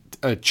have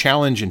a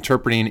challenge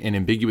interpreting an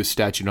ambiguous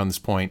statute on this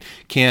point,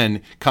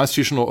 can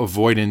constitutional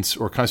avoidance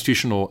or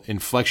constitutional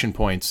inflection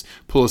points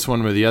pull us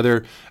one way or the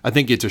other? I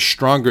think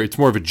it's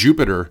more of a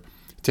Jupiter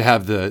to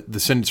have the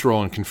Senate's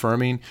role in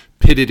confirming,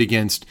 pitted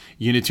against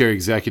unitary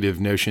executive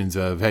notions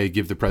of, hey,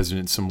 give the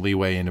president some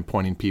leeway in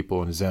appointing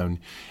people in his own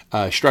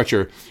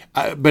structure.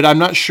 But I'm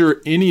not sure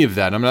any of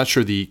that. I'm not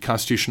sure the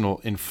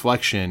constitutional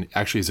inflection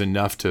actually is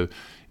enough to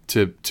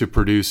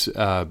produce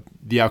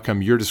the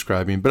outcome you're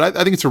describing, but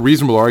I think it's a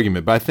reasonable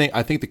argument. But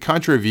I think the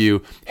contrary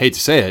view, hate to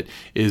say it,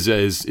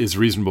 is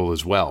reasonable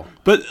as well.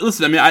 But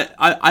listen, I mean,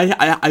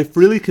 I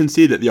freely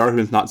concede that the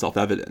argument is not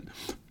self-evident,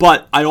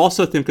 but I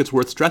also think it's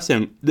worth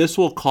stressing this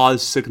will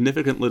cause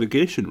significant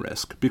litigation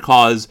risk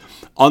because,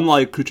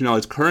 unlike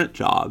Cuccinelli's current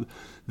job,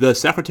 the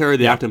secretary,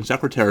 the acting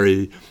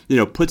secretary,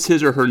 puts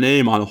his or her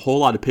name on a whole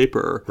lot of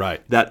paper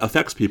that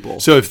affects people.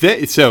 So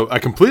I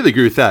completely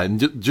agree with that.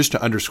 And just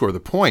to underscore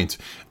the point,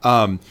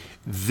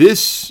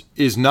 this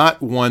is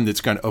not one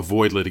that's going to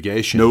avoid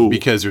litigation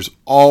because there's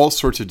all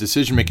sorts of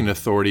decision-making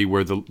authority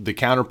where the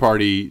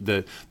counterparty,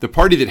 the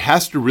party that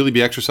has to really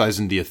be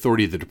exercising the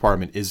authority of the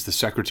department is the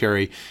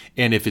secretary.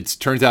 And if it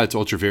turns out it's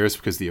ultra vires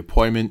because the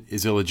appointment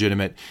is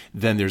illegitimate,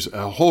 then there's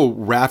a whole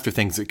raft of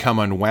things that come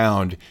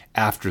unwound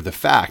after the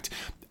fact.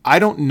 I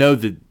don't know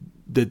that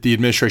the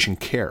administration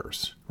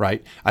cares,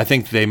 right? I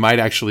think they might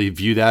actually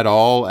view that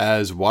all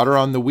as water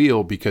on the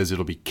wheel because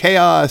it'll be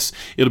chaos.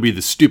 It'll be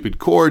the stupid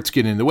courts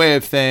getting in the way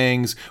of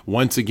things.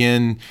 Once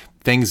again,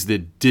 things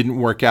that didn't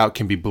work out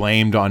can be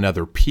blamed on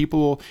other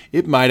people.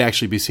 It might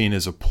actually be seen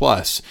as a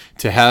plus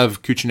to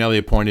have Cuccinelli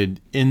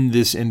appointed in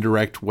this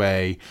indirect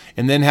way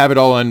and then have it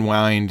all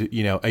unwind,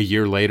 a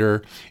year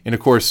later. And of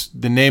course,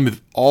 the name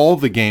of all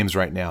the games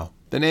right now,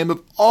 the name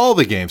of all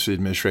the games for the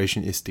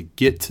administration is to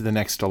get to the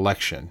next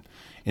election.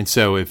 And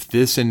so if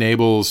this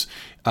enables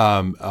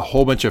a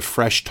whole bunch of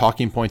fresh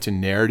talking points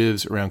and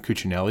narratives around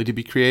Cuccinelli to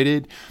be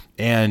created,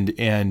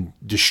 and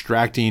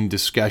distracting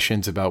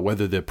discussions about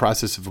whether the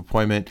process of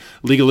appointment,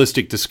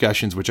 legalistic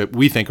discussions, which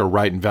we think are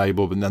right and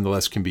valuable, but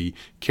nonetheless can be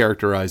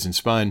characterized and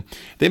spun,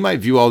 they might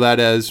view all that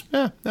as,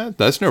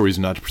 that's no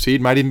reason not to proceed.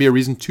 Might even be a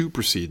reason to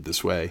proceed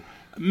this way.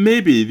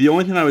 Maybe. The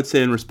only thing I would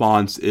say in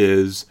response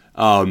is,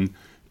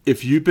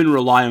 if you've been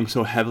relying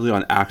so heavily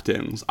on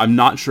actings, I'm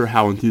not sure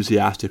how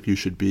enthusiastic you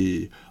should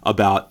be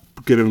about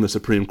giving the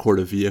Supreme Court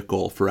a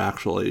vehicle for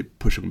actually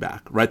pushing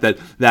back, right?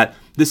 That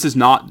this is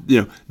not,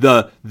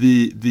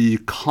 the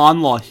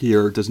con law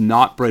here does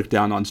not break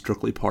down on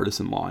strictly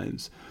partisan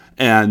lines.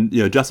 And,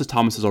 Justice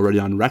Thomas is already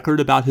on record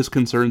about his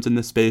concerns in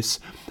this space.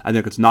 I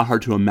think it's not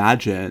hard to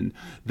imagine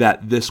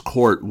that this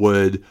court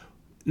would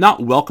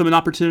not welcome an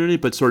opportunity,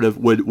 but sort of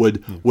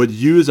would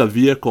use a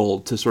vehicle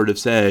to sort of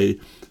say,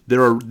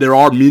 there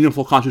are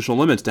meaningful constitutional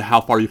limits to how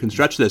far you can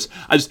stretch this.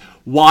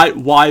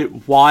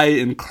 Why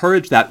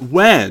encourage that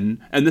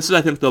when, and this is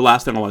I think the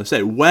last thing I want to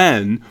say,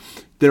 when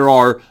there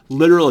are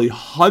literally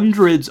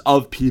hundreds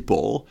of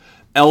people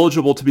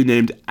eligible to be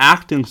named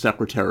acting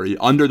secretary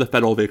under the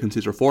Federal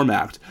Vacancies Reform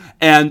Act,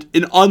 and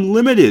an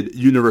unlimited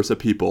universe of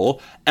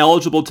people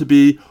eligible to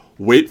be,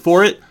 wait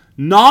for it,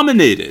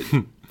 nominated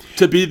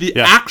to be the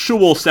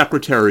actual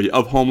Secretary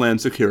of Homeland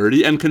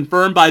Security and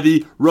confirmed by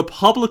the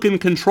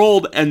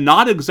Republican-controlled and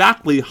not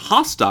exactly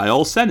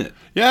hostile Senate.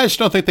 Yeah, I just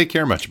don't think they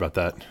care much about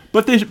that.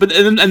 But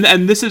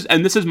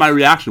this is my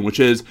reaction, which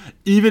is,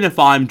 even if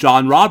I'm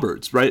John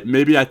Roberts, right?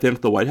 Maybe I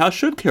think the White House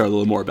should care a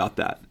little more about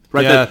that,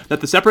 right? Yeah. That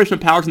the separation of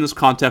powers in this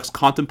context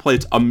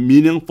contemplates a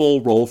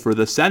meaningful role for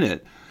the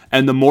Senate.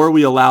 And the more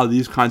we allow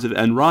these kinds of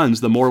end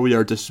runs, the more we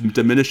are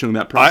diminishing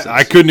that process.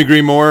 I couldn't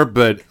agree more,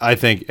 but I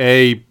think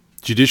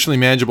judicially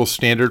manageable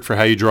standard for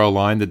how you draw a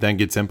line that then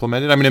gets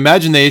implemented. I mean,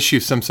 imagine they issue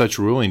some such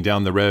ruling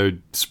down the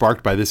road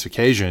sparked by this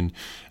occasion.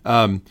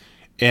 And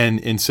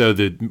so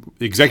the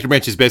executive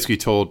branch is basically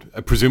told,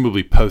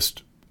 presumably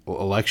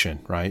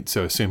post-election, right?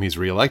 So assume he's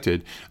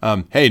reelected.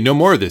 Hey, no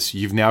more of this.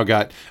 You've now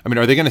got,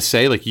 are they going to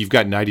say, you've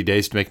got 90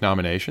 days to make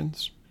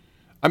nominations?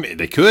 I mean,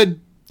 they could,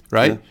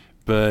 right? Yeah.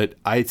 But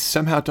I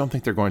somehow don't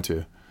think they're going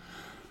to.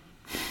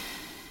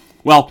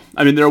 Well,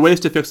 there are ways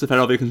to fix the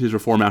Federal Vacancies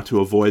Reform Act to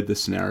avoid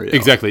this scenario.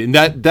 Exactly. And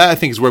that I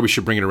think is where we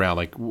should bring it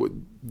around.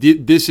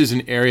 This is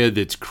an area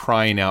that's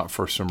crying out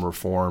for some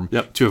reform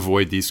to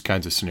avoid these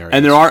kinds of scenarios.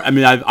 And there are,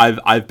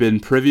 I've been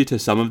privy to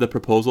some of the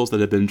proposals that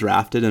have been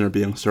drafted and are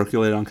being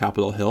circulated on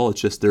Capitol Hill. It's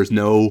just there's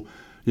no,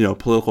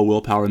 political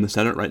willpower in the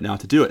Senate right now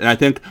to do it. And I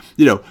think,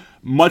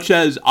 much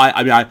as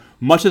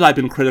I've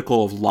been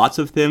critical of lots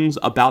of things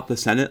about the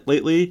Senate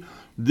lately,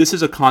 this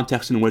is a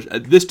context in which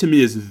this, to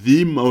me, is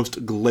the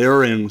most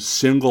glaring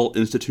single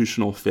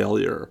institutional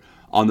failure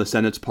on the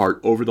Senate's part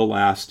over the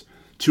last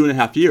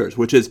 2.5 years,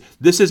 which is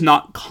this is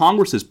not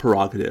Congress's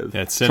prerogative.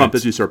 Trump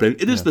is usurping.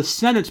 It is the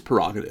Senate's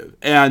prerogative.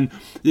 And,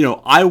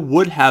 I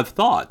would have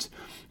thought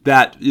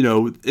that,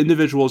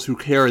 individuals who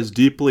care as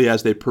deeply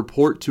as they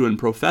purport to and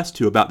profess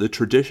to about the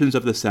traditions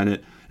of the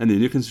Senate and the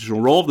unique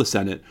constitutional role of the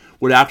Senate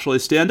would actually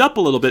stand up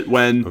a little bit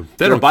when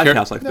there are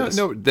bypass like this.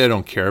 No, they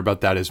don't care about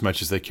that as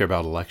much as they care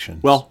about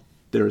elections. Well,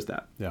 there's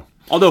that. Yeah.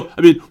 Although,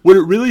 would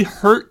it really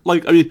hurt?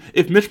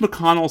 If Mitch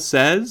McConnell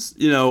says,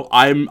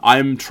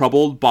 I'm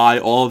troubled by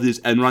all of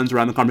end runs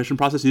around the confirmation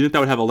process, do you think that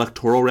would have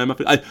electoral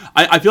ramifications?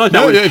 I feel like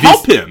that would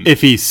help him. If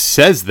he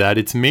says that,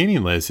 it's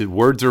meaningless.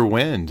 Words are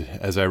wind,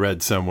 as I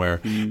read somewhere.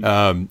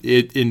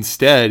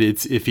 Instead,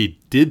 it's if he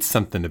did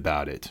something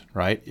about it,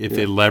 right? If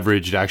it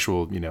leveraged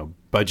actual,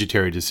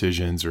 budgetary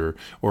decisions or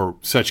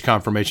such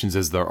confirmations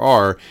as there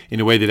are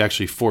in a way that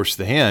actually forced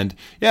the hand,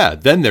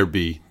 then there'd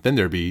be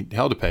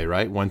hell to pay,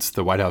 right? Once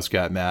the White House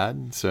got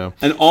mad. So,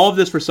 and all of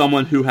this for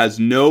someone who has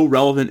no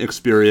relevant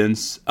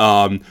experience,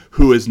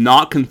 who is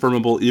not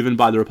confirmable even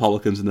by the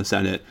Republicans in the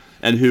Senate,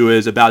 and who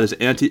is about as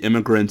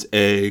anti-immigrant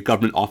a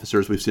government officer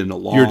as we've seen in a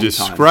long time. You're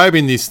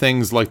describing these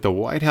things like the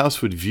White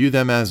House would view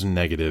them as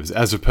negatives,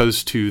 as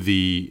opposed to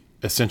the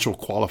essential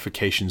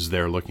qualifications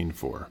they're looking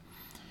for.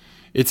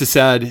 It's a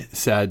sad,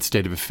 sad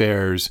state of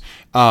affairs.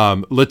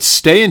 Let's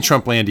stay in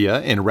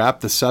Trumplandia and wrap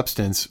the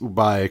substance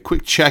by a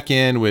quick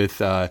check-in with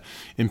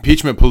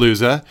Impeachment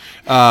Palooza.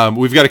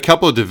 We've got a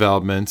couple of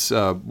developments,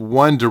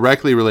 one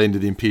directly relating to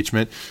the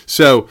impeachment.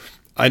 So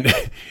I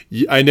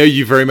know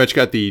you very much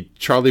got the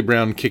Charlie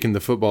Brown kicking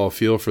the football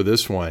feel for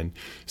this one.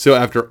 So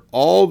after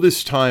all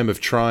this time of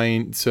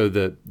trying, so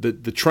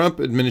the Trump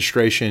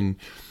administration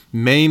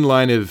main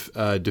line of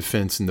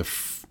defense and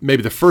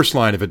maybe the first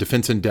line of a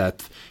defense in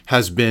depth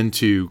has been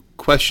to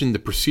question the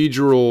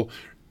procedural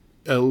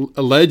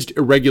alleged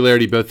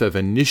irregularity both of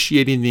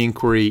initiating the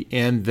inquiry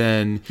and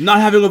then not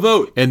having a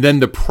vote, and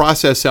then the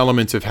process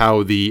elements of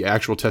how the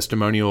actual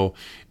testimonial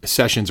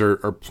sessions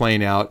are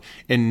playing out,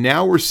 and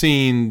now we're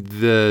seeing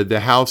the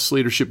House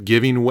leadership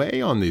giving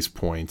way on these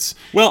points.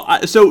 Well,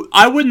 so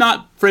I would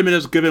not frame it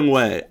as giving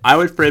way. I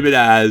would frame it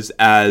as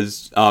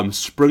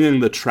springing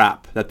the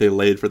trap that they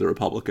laid for the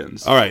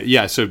Republicans. All right,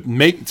 yeah. So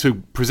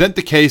present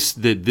the case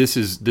that this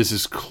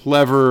is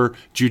clever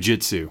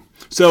jujitsu.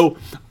 So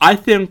I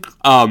think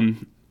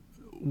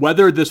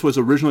whether this was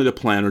originally the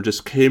plan or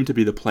just came to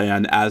be the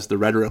plan as the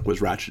rhetoric was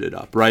ratcheted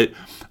up, right?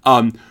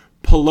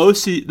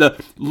 Pelosi,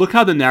 look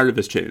how the narrative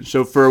has changed.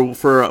 So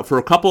for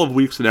a couple of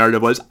weeks, the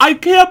narrative was, I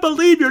can't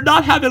believe you're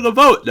not having a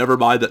vote. Never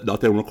mind that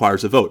nothing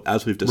requires a vote,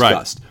 as we've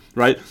discussed,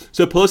 right?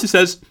 So Pelosi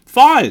says,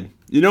 fine,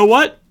 you know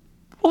what?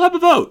 We'll have a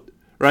vote,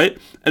 right?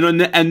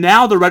 And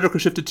now the rhetoric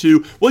has shifted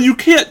to, well, you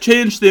can't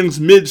change things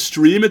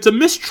midstream. It's a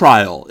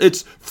mistrial.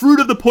 It's fruit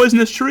of the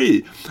poisonous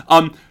tree.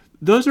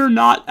 Those are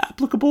not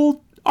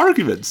applicable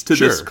arguments to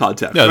this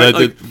context. No,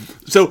 right?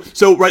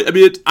 So right. I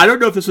mean, I don't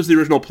know if this was the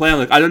original plan.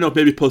 Like, I don't know if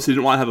maybe Pelosi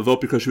didn't want to have a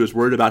vote because she was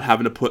worried about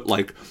having to put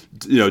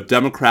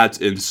Democrats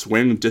in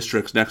swing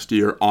districts next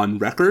year on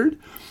record.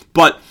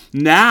 But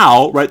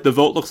now, right, the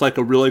vote looks like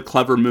a really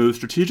clever move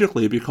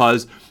strategically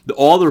because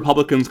all the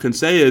Republicans can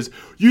say is,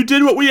 you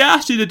did what we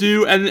asked you to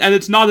do, and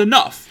it's not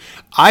enough.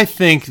 I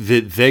think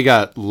that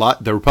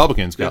the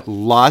Republicans got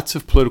lots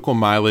of political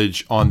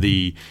mileage on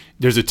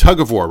there's a tug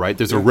of war, right?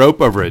 There's a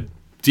rope over it.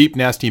 Deep,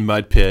 nasty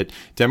mud pit.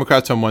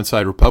 Democrats on one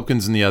side,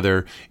 Republicans on the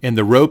other, and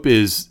the rope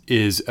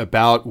is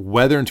about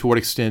whether and to what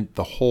extent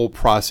the whole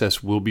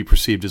process will be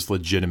perceived as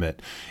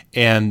legitimate.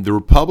 And the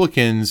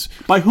Republicans,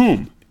 by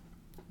whom?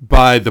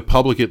 By the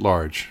public at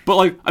large.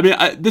 But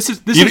this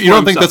is you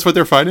don't think that's what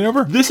they're fighting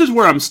over? This is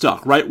where I'm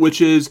stuck, right?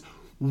 Which is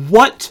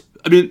what.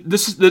 I mean,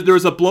 there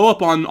was a blow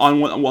up on a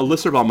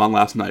listserv I'm on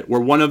last night, where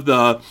one of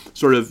the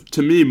sort of,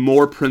 to me,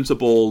 more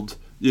principled,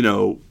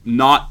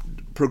 not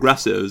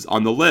progressives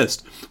on the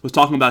list was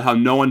talking about how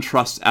no one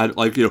trusts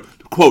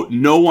quote,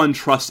 no one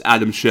trusts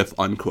Adam Schiff,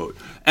 unquote.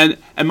 And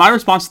my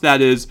response to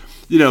that is,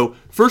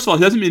 first of all,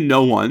 he doesn't mean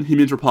no one, he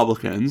means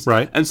Republicans.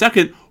 Right. And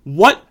second,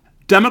 what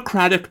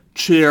Democratic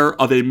chair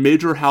of a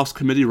major House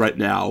committee right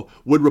now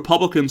would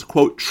Republicans,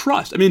 quote,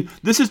 trust? I mean,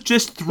 this is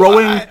just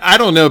throwing... Well, I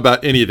don't know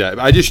about any of that.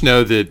 I just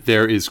know that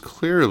there is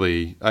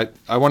clearly...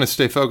 I want to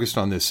stay focused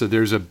on this. So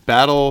there's a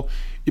battle...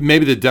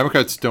 Maybe the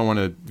Democrats don't want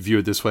to view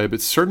it this way,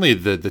 but certainly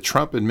the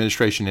Trump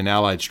administration and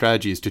allied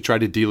strategy is to try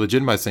to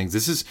delegitimize things.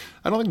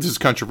 I don't think this is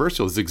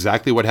controversial. This is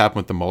exactly what happened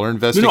with the Mueller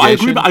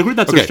investigation. No, I agree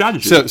that's their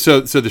strategy. So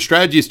the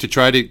strategy is to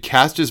try to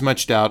cast as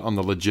much doubt on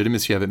the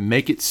legitimacy of it,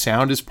 make it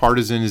sound as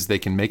partisan as they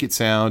can make it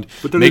sound,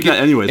 but they're making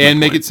that anyway, and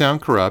make it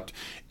sound corrupt.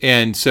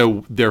 And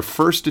so their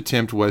first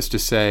attempt was to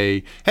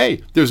say,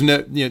 hey, there's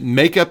no,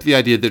 make up the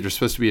idea that there's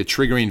supposed to be a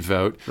triggering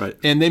vote. Right.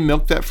 And they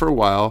milked that for a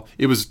while.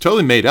 It was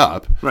totally made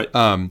up. Right.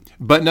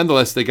 But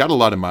nonetheless, they got a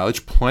lot of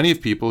mileage. Plenty of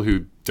people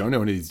who don't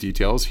know any of these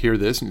details hear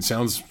this and it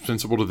sounds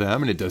sensible to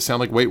them. And it does sound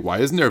like, wait, why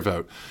isn't there a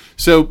vote?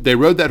 So they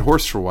rode that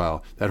horse for a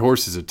while. That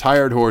horse is a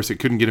tired horse. It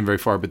couldn't get him very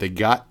far, but they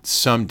got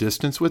some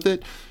distance with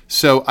it.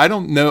 So I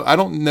don't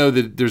know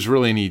that there's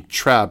really any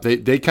trap.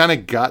 They kind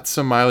of got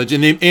some mileage,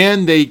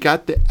 and they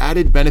got the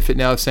added benefit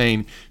now of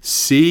saying,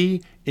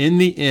 see, in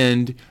the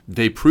end,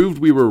 they proved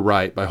we were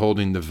right by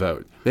holding the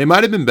vote. They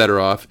might have been better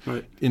off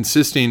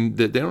insisting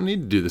that they don't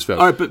need to do this vote.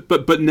 All right,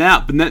 but then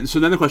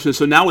the question is,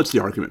 so now what's the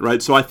argument,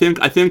 right? So I think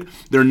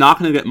they're not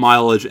going to get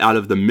mileage out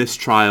of the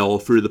mistrial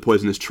fruit of the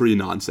poisonous tree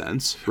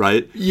nonsense,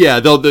 right?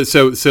 Yeah,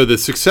 so the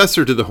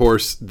successor to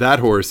that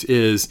horse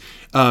is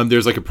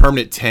there's like a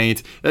permanent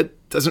taint. That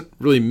doesn't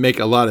really make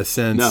a lot of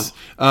sense.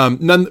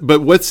 No.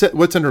 But what's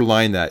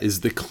underlying that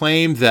is the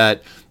claim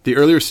that the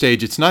earlier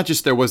stage, it's not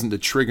just there wasn't the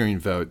triggering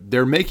vote.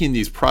 They're making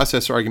these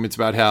process arguments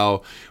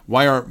about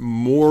why aren't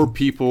more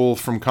people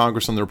from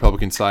Congress on the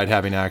Republican side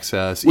having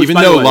access, even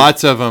though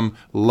lots of them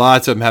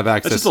have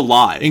access. That's just a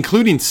lie.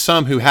 Including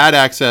some who had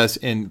access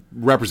and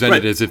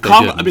represented as if they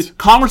didn't. I mean,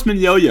 Congressman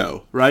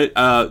Yo-Yo, right?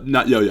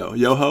 Not Yo-Yo.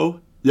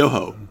 Yo-Ho?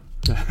 Yo-Ho.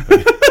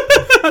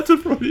 That's a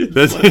Freudian.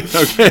 Okay.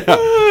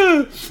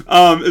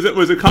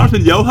 Was it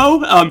Congressman Yoho?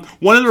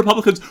 One of the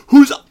Republicans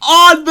who's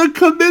on the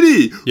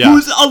committee,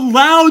 who's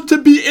allowed to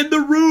be in the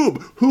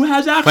room, who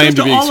has access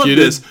to all of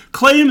this,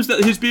 claims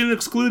that he's being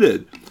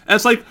excluded. And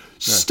it's like,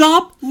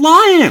 stop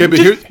lying.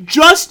 Okay,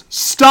 just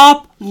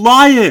stop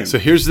lying. So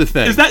here's the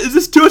thing. Is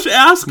this too much to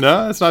ask?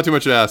 No, it's not too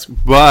much to ask.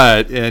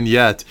 And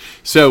yet.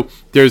 So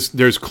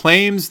there's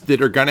claims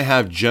that are going to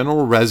have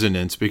general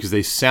resonance because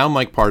they sound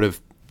like part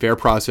of fair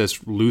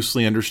process,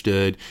 loosely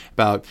understood,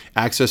 about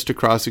access to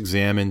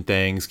cross-examine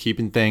things,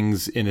 keeping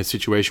things in a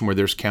situation where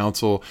there's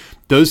counsel.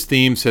 Those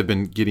themes have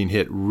been getting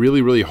hit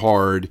really, really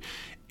hard.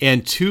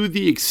 And to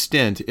the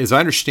extent, as I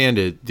understand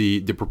it,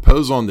 the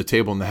proposal on the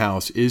table in the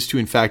House is to,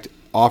 in fact,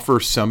 offer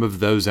some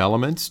of those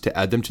elements to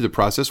add them to the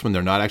process when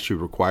they're not actually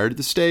required at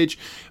the stage.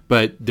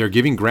 But they're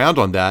giving ground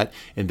on that,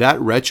 and that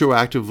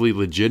retroactively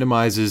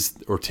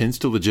legitimizes or tends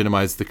to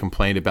legitimize the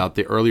complaint about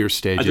the earlier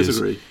stages. I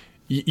disagree.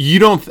 You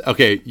don't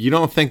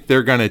think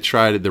they're going to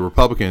try to? The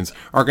Republicans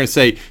aren't going to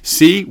say,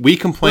 "See, we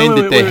complained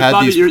that they had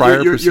Bobby, these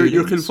prior proceedings."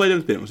 You're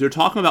conflating things. You're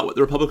talking about what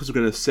the Republicans are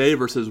going to say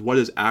versus what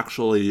is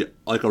actually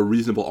like a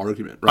reasonable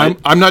argument, right?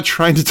 I'm not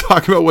trying to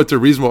talk about what's a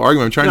reasonable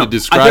argument. I'm trying to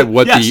describe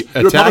what the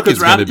attack is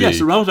going to be. Yes,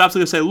 the Republicans are absolutely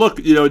going to say,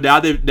 "Look, now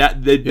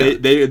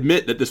they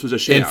admit that this was a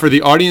sham." And for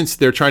the audience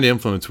they're trying to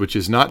influence, which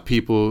is not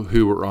people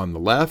who are on the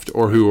left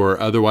or who are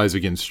otherwise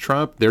against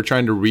Trump, they're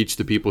trying to reach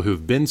the people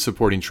who've been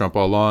supporting Trump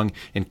all along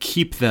and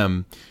keep them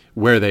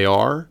where they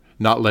are,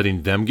 not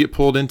letting them get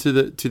pulled into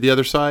the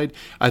other side.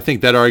 I think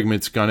that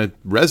argument's going to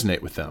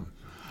resonate with them.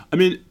 I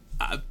mean,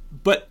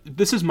 but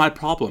this is my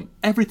problem.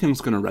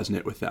 Everything's going to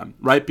resonate with them,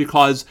 right?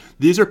 Because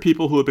these are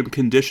people who have been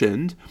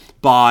conditioned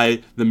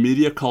by the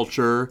media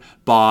culture,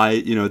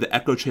 by the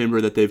echo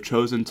chamber that they've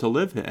chosen to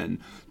live in,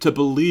 to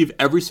believe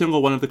every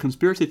single one of the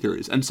conspiracy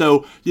theories. And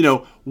so,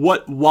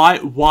 why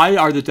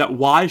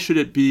should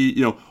it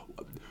be,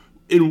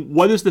 in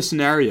what is the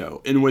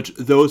scenario in which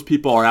those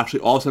people are actually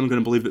all of a sudden going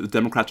to believe that the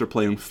Democrats are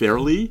playing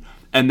fairly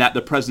and that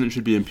the president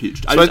should be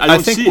impeached? I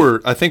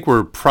think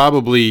we're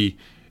probably,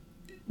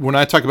 when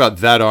I talk about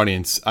that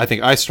audience, I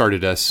think I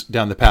started us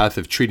down the path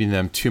of treating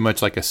them too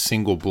much like a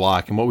single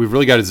block. And what we've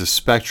really got is a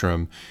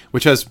spectrum,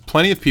 which has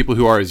plenty of people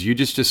who are, as you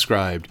just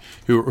described,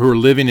 who are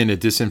living in a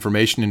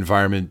disinformation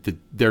environment that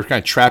they're kind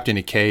of trapped in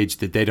a cage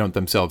that they don't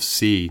themselves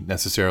see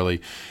necessarily.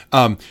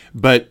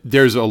 But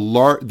there's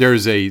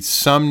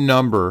some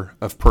number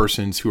of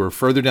persons who are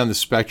further down the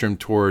spectrum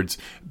towards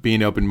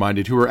being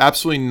open-minded, who are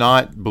absolutely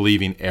not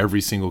believing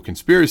every single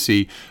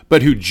conspiracy,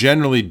 but who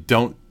generally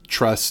don't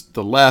trust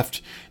the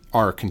left,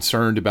 are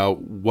concerned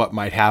about what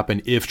might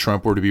happen if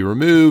Trump were to be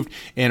removed,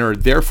 and are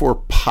therefore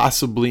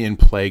possibly in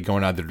play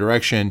going either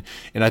direction.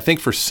 And I think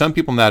for some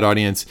people in that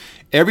audience,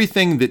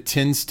 everything that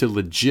tends to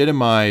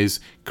legitimize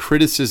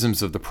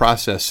criticisms of the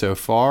process so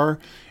far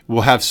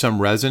will have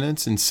some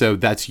resonance, and so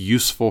that's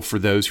useful for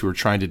those who are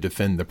trying to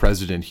defend the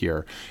president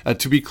here.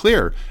 To be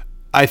clear,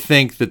 I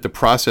think that the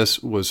process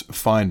was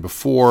fine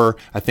before.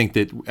 I think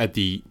that at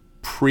the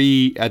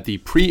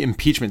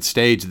pre-impeachment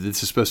stage that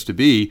this is supposed to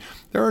be,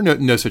 there are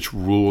no such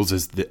rules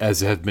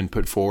as have been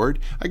put forward.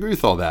 I agree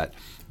with all that.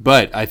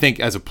 But I think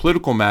as a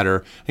political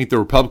matter, I think the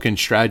Republican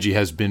strategy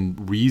has been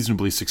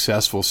reasonably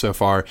successful so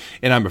far.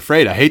 And I'm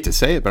afraid, I hate to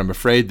say it, but I'm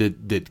afraid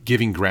that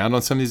giving ground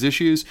on some of these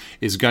issues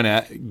is going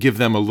to give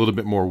them a little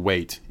bit more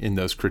weight in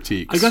those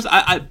critiques. I guess,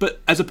 but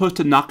as opposed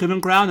to not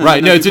giving ground,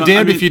 right? No, it's a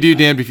damned if you do,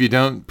 damned if you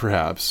don't.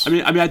 Perhaps.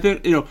 I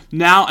think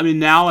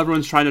now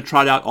everyone's trying to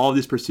trot out all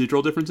these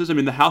procedural differences. I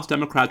mean, the House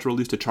Democrats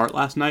released a chart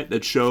last night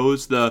that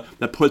shows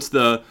that puts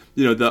the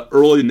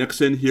early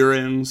Nixon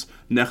hearings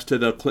next to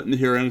the Clinton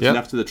hearings,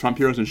 next to the Trump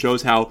hearings, and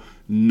shows how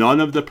none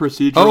of the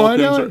procedural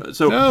things are.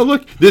 So, no,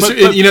 look, this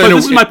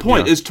is my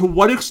point: is to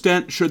what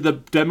extent should the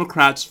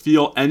Democrats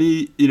feel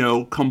any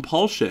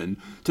compulsion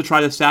to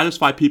try to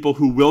satisfy people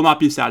who will not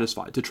be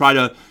satisfied, to try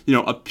to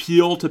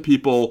appeal to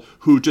people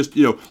who just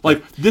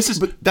this is.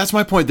 But that's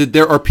my point, that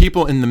there are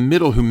people in the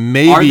middle who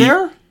maybe are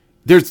there.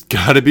 There's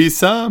got to be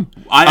some.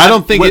 I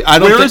don't think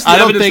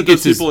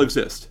those people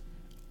exist.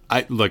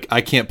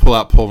 I can't pull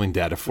out polling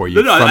data for you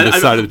from the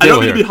side of the table here. I don't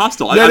mean to be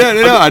hostile. No.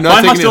 I'm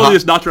not my hostility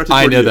is not directed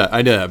toward you.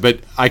 I know that.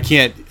 But I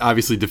can't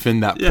obviously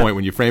defend that point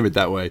when you frame it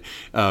that way,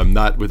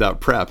 not without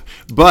prep.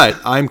 But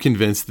I'm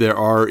convinced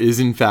there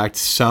is in fact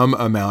some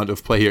amount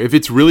of play here. If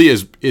it's really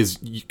is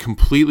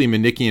completely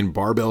Manichaean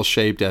barbell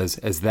shaped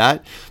as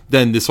that,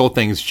 then this whole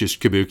thing is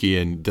just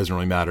kabuki and doesn't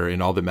really matter,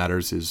 and all that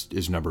matters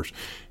is numbers.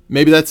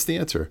 Maybe that's the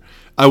answer.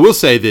 I will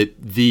say that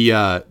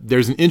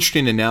there's an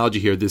interesting analogy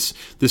here. This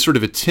sort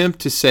of attempt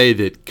to say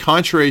that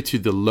contrary to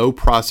the low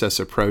process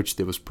approach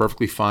that was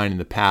perfectly fine in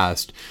the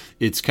past,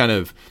 it's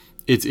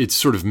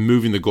sort of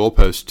moving the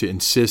goalpost to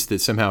insist that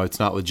somehow it's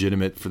not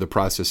legitimate for the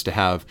process to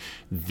have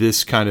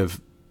this kind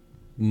of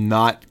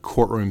not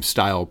courtroom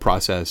style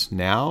process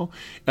now.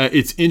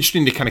 It's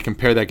interesting to kind of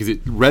compare that because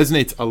it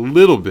resonates a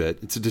little bit.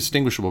 It's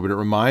distinguishable, but it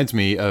reminds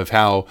me of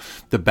how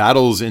the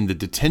battles in the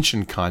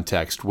detention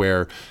context,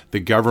 where the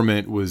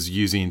government was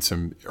using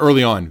some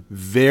early on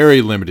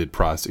very limited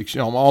process,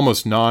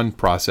 almost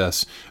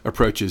non-process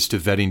approaches to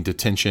vetting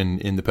detention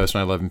in the post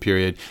 9/11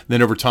 period.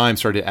 Then over time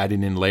started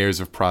adding in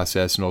layers of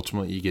process, and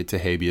ultimately you get to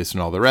habeas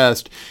and all the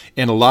rest.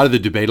 And a lot of the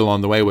debate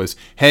along the way was,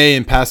 hey,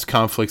 in past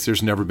conflicts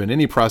there's never been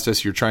any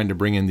process. You're trying to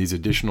bring in these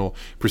additional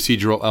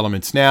procedural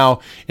elements now.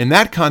 In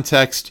that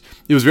context,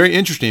 it was very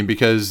interesting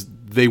because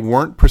they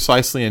weren't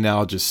precisely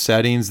analogous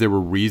settings. There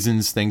were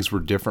reasons things were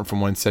different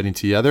from one setting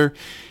to the other.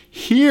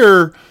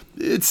 Here,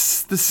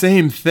 it's the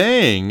same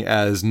thing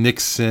as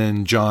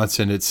Nixon,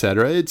 Johnson,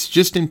 etc. It's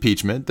just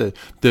impeachment.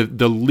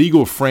 The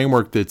legal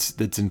framework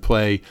that's in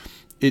play,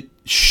 it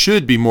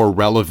should be more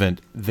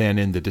relevant than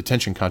in the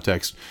detention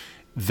context,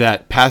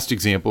 that past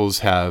examples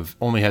have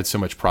only had so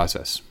much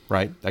process,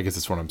 right? I guess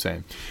that's what I'm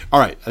saying. All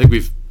right. I think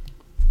we've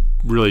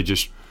really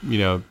just,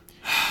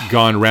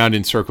 gone round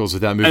in circles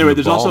without moving. Anyway, the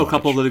there's ball also a much.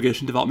 couple of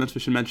litigation developments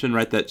we should mention,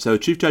 right? So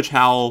Chief Judge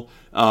Howell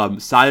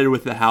sided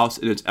with the House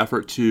in its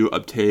effort to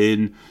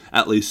obtain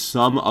at least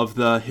some of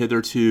the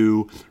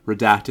hitherto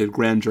redacted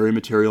grand jury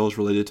materials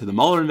related to the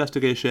Mueller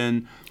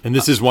investigation. And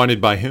this is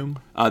wanted by whom?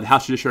 The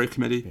House Judiciary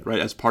Committee, right?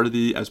 As part of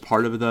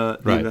the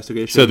right.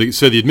 investigation.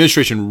 So the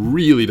administration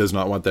really does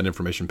not want that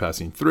information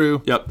passing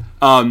through. Yep.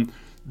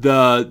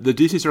 The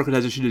D.C. Circuit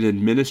has issued an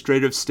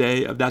administrative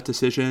stay of that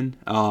decision,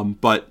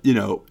 but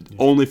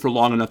only for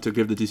long enough to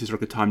give the D.C.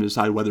 Circuit time to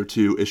decide whether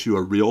to issue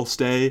a real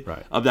stay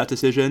of that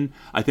decision.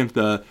 I think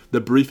the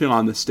briefing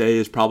on the stay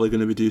is probably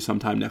going to be due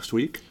sometime next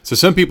week. So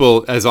some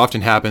people, as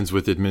often happens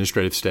with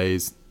administrative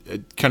stays,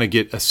 kind of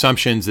get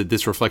assumptions that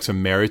this reflects a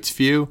merits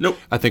view. Nope.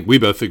 I think we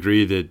both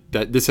agree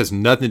that this has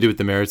nothing to do with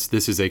the merits.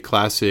 This is a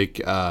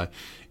classic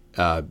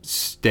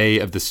stay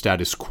of the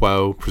status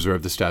quo,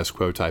 preserve the status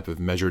quo type of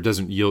measure. It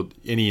doesn't yield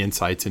any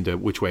insights into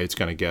which way it's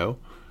going to go.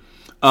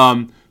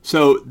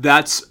 So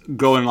that's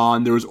going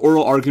on. There was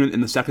oral argument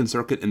in the Second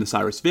Circuit in the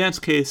Cyrus Vance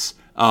case.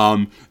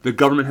 The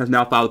government has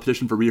now filed a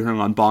petition for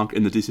rehearing en banc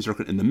in the D.C.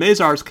 Circuit in the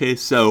Mazars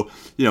case. So,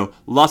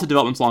 lots of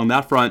developments along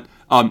that front.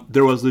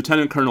 There was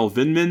Lieutenant Colonel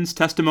Vindman's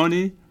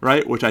testimony,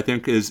 right, which I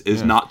think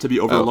is not to be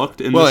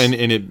overlooked. And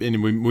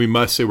we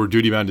must say, we're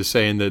duty-bound to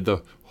say, in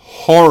the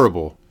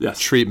horrible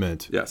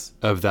treatment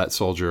of that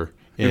soldier.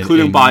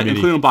 Including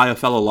by a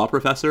fellow law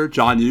professor,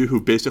 John Yoo,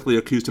 who basically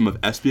accused him of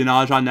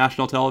espionage on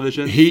national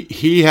television.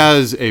 He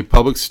has a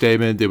public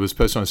statement that was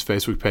posted on his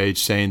Facebook page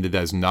saying that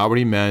that's not what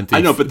he meant.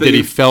 I know, but that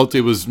he felt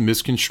it was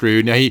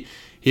misconstrued. Now,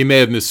 he may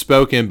have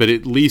misspoken, but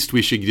at least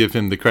we should give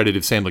him the credit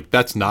of saying, like,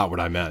 that's not what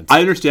I meant.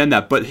 I understand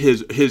that, but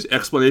his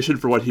explanation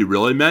for what he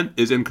really meant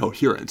is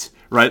incoherent,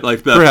 right?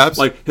 Perhaps.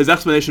 Like, his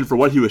explanation for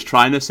what he was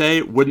trying to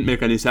say wouldn't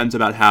make any sense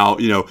about how,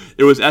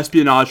 it was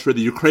espionage for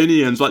the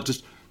Ukrainians.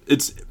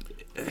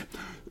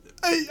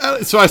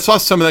 So I saw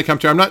some of that come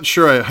through. I'm not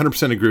sure I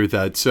 100% agree with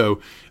that.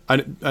 So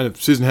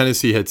Susan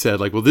Hennessy had said,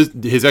 like, well,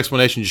 his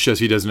explanation just shows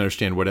he doesn't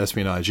understand what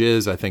espionage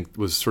is. I think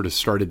was sort of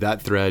started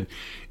that thread.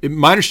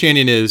 My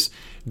understanding is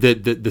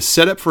that the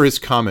setup for his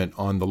comment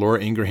on the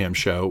Laura Ingraham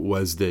show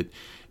was that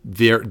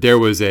there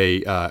was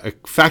a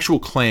factual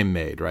claim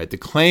made, right? The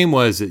claim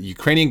was that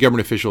Ukrainian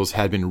government officials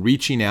had been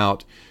reaching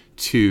out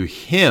to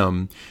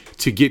him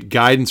to get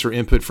guidance or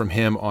input from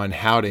him on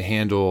how to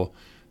handle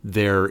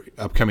their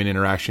upcoming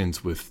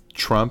interactions with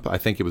Trump. I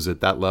think it was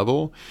at that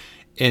level.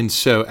 And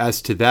so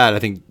as to that, I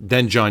think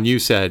then John Yoo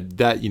said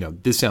that,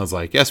 this sounds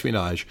like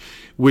espionage,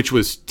 which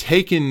was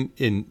taken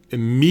in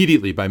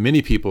immediately by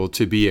many people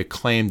to be a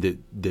claim that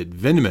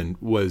Vindman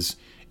was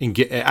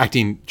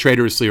acting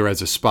traitorously or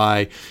as a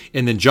spy.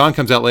 And then John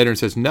comes out later and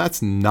says, no,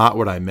 that's not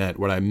what I meant.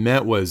 What I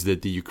meant was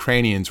that the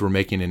Ukrainians were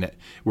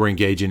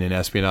engaging in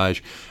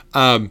espionage.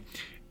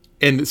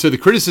 And so the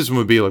criticism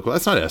would be like, well,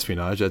 that's not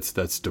espionage.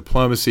 That's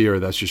diplomacy, or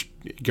that's just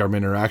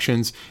government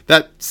interactions.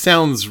 That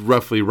sounds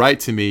roughly right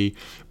to me,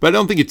 but I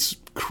don't think it's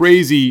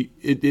crazy.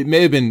 It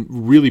may have been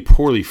really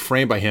poorly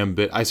framed by him,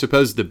 but I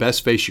suppose the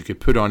best face you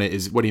could put on it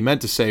is what he meant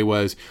to say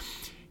was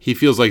he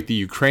feels like the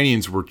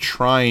Ukrainians were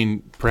trying,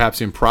 perhaps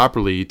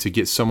improperly, to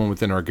get someone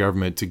within our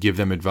government to give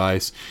them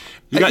advice.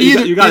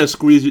 You got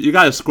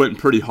to squint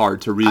pretty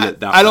hard to read it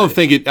that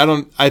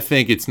way. I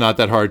think it's not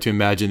that hard to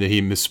imagine that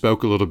he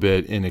misspoke a little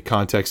bit in a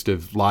context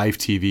of live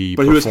TV.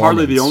 But he was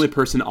hardly the only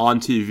person on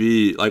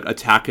TV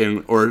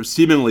attacking or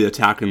seemingly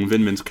attacking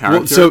Vindman's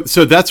character. Well,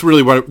 so that's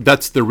really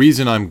that's the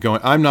reason I'm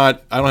going. I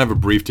don't have a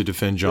brief to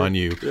defend John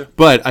Yoo,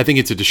 but I think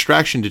it's a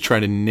distraction to try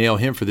to nail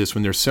him for this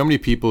when there's so many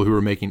people who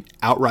are making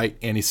outright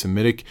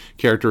anti-Semitic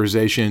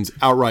characterizations,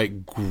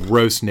 outright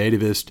gross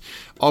nativist,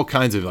 all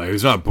kinds of, like, he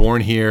was not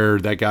born here,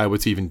 that guy,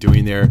 what's he even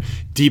doing there?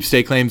 Deep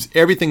state claims,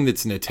 everything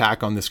that's an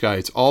attack on this guy,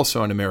 it's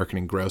also un-American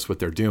and gross what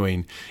they're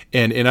doing.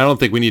 And I don't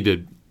think we need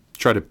to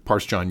try to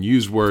parse John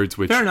Yoo's words,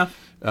 which fair enough.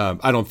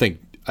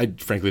 I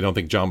frankly don't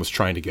think John was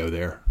trying to go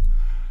there.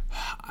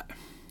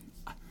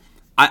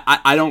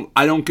 I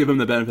don't give him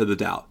the benefit of the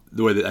doubt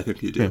the way that I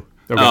think you do.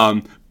 Yeah.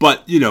 Okay.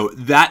 But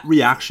that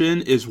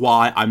reaction is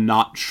why I'm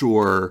not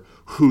sure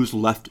who's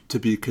left to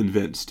be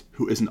convinced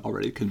who isn't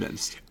already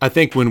convinced. I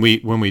think when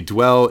we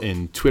dwell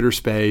in Twitter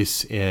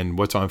space and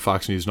what's on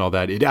Fox News and all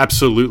that, it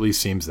absolutely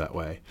seems that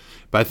way.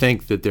 But I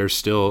think that there's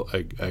still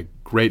a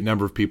great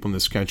number of people in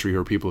this country who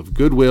are people of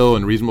goodwill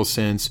and reasonable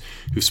sense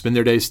who spend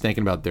their days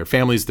thinking about their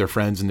families, their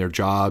friends, and their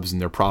jobs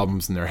and their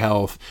problems and their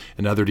health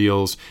and other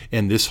deals.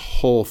 And this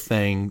whole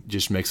thing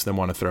just makes them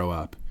want to throw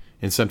up.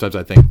 And sometimes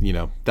I think,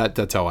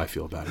 that's how I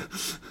feel about it.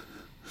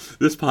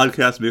 This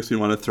podcast makes me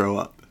want to throw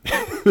up.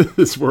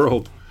 This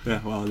world. Yeah,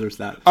 well, there's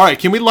that. All right,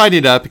 can we light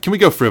it up? Can we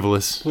go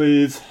frivolous?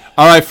 Please.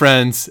 All right,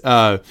 friends.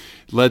 Can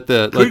we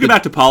get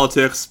back to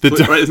politics? Right?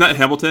 Isn't that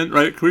Hamilton,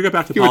 right? Can we get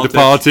back to politics? To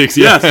politics,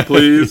 yes,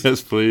 please.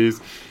 Yes,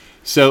 please.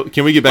 So,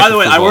 can we get back to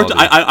frivolity? By the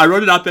way, I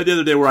wrote an op-ed the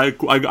other day where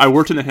I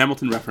worked in the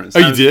Hamilton reference. Oh,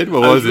 you did?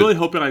 What was it? I was really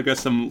hoping I'd get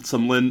some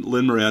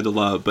Lin Miranda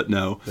love, but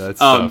no. That's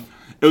tough.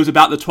 It was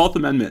about the 12th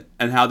Amendment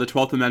and how the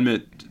 12th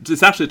Amendment,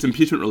 it's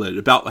impeachment related,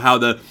 about how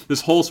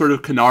this whole sort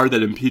of canard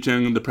that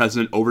impeaching the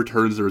president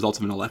overturns the results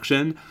of an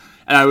election.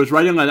 And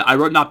I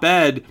wrote an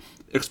op-ed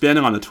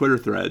expanding on a Twitter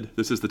thread.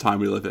 This is the time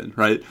we live in,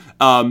 right?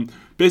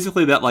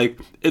 Basically that, like,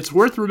 it's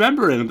worth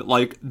remembering that,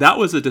 like, that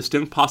was a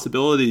distinct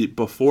possibility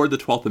before the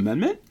 12th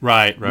Amendment.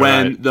 Right.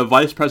 When the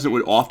vice president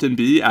would often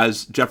be,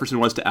 as Jefferson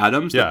was to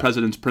Adams, the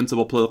president's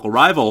principal political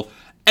rival.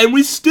 And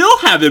we still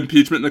have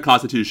impeachment in the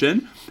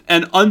Constitution.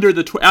 And after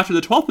the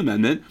 12th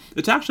Amendment,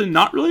 it's actually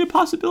not really a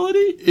possibility.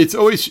 It's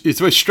always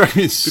struck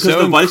me because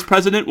the vice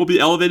president will be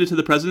elevated to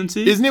the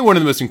presidency. Isn't it one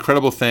of the most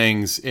incredible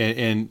things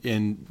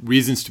and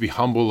reasons to be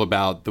humble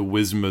about the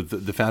wisdom of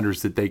the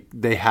founders that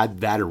they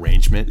had that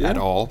arrangement at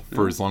all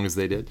for as long as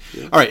they did?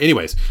 Yeah. All right.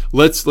 Anyways,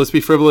 let's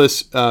be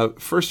frivolous.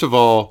 First of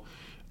all,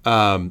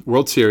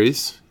 World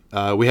Series.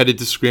 We had a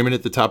disagreement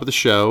at the top of the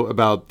show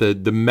about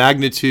the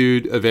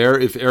magnitude of error,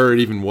 if error it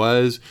even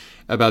was,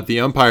 about the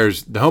home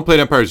plate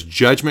umpire's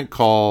judgment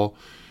call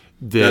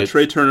that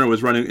Trey Turner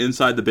was running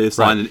inside the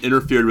baseline and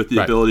interfered with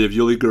the ability of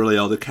Yuli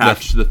Gurriel to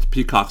catch the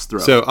Peacock's throw.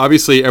 So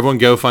obviously, everyone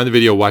go find the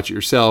video, watch it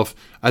yourself.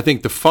 I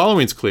think the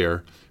following's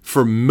clear.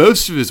 For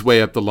most of his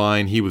way up the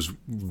line, he was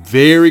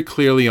very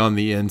clearly on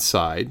the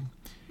inside.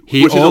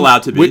 Which is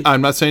allowed to be.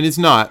 I'm not saying it's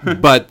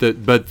not, but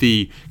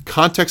the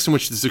context in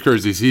which this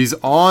occurs is he's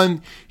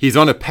on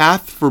a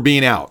path for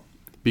being out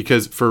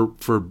because for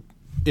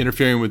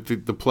interfering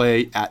with the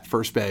play at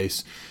first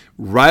base.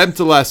 Right up to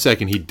the last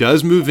second, he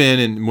does move in,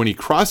 and when he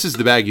crosses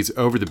the bag, he's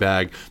over the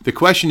bag. The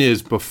question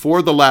is,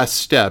 before the last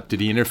step, did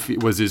he interfere?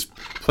 Was his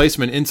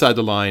placement inside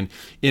the line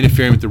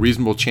interfering with the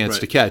reasonable chance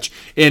to catch?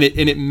 And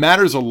it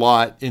matters a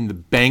lot in the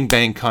bang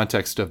bang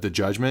context of the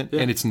judgment,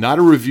 and it's not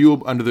a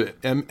reviewable under the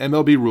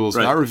MLB rules,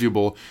 not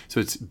reviewable. So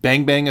it's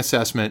bang bang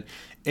assessment,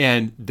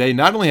 and they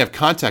not only have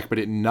contact, but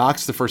it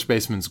knocks the first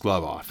baseman's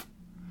glove off.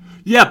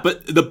 Yeah,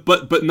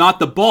 but not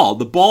the ball.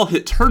 The ball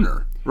hit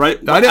Turner. Right,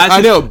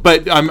 I know,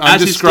 but I'm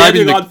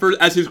describing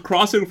as he's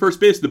crossing first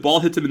base, the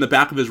ball hits him in the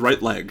back of his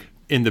right leg.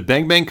 In the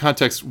bang bang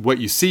context, what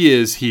you see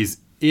is he's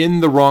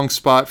in the wrong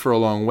spot for a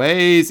long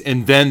ways,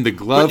 and then the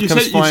glove comes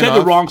flying off. You said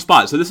the wrong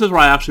spot, so this is where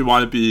I actually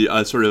want to be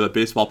sort of a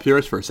baseball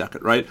purist for a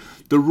second, right?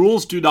 The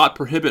rules do not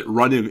prohibit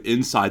running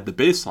inside the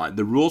baseline.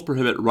 The rules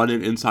prohibit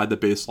running inside the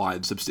baseline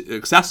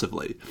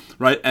excessively,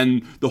 right?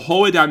 And the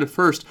whole way down to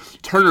first,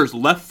 Turner's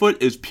left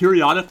foot is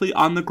periodically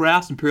on the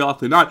grass and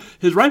periodically not.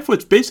 His right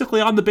foot's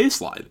basically on the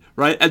baseline,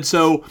 right? And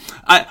so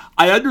I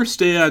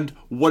understand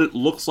what it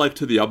looks like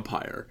to the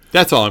umpire.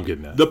 That's all I'm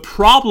getting at. The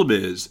problem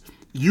is,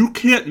 you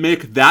can't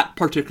make that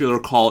particular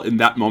call in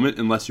that moment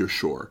unless you're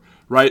sure,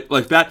 right?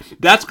 Like that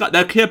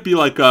can't be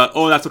like,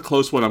 that's a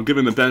close one, I'm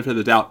giving the benefit of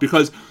the doubt,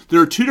 because there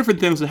are two different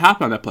things that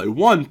happen on that play.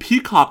 One,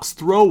 Peacock's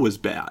throw was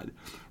bad,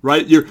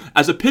 right?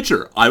 As a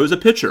pitcher, I was a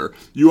pitcher.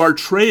 You are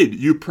trained,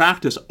 you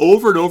practice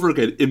over and over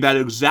again in that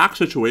exact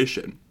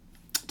situation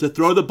to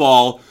throw the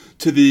ball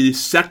to the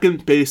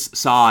second base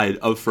side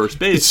of first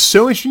base. It's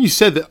so interesting you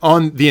said that.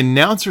 On the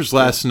announcers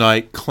last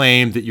night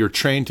claimed that you're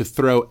trained to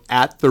throw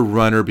at the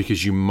runner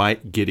because you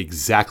might get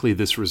exactly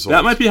this result.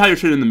 That might be how you're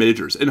trained in the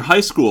majors. In high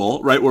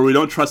school, right, where we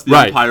don't trust the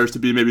umpires to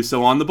be maybe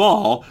so on the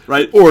ball,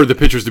 right? Or the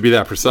pitchers to be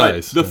that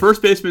precise. Right. The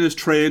first baseman is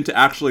trained to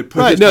actually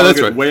put his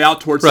target way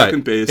out towards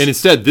second base. And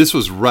instead, this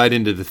was right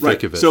into the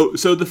thick of it.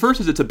 So the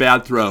first is it's a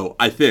bad throw,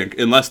 I think,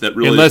 unless that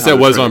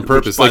was on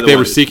purpose. Like they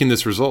were seeking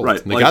this result.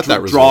 Right. And they got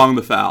that result. Drawing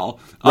the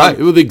foul. Right.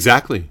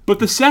 Exactly. But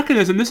the second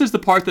is, and this is the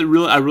part that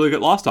I really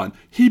get lost on,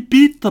 he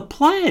beat the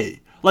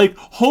play. Like,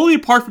 wholly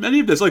apart from any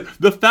of this, like,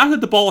 the fact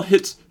that the ball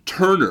hits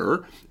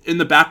Turner in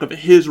the back of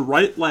his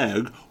right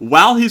leg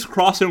while he's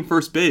crossing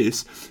first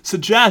base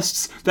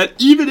suggests that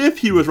even if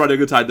he was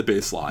running inside the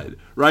baseline,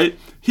 right,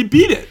 he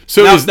beat it.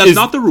 So now, that's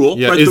not the rule.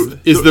 Yeah, right?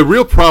 Is the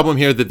real problem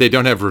here that they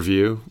don't have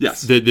review?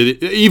 Yes.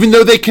 Even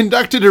though they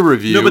conducted a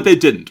review. No, but they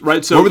didn't,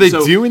 right? So what were they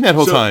doing that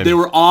whole time? They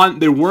were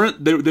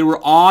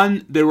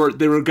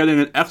getting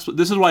an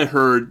this is what I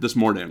heard this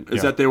morning,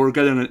 is that they were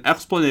getting an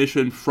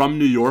explanation from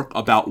New York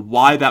about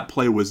why that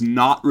play was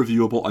not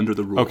reviewable under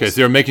the rules. Okay, so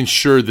they were making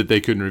sure that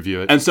they couldn't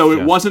review it. And so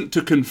it wasn't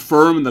to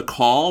confirm the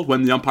call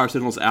when the umpire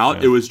signals out.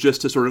 Yeah. It was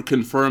just to sort of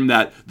confirm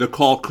that the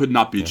call could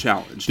not be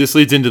challenged. This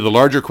leads into the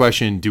larger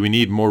question, do we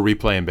need more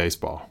replay in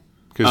baseball?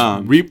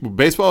 Because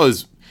baseball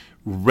is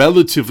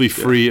relatively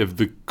free of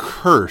the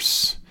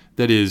curse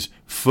that is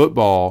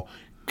football,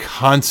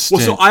 constant,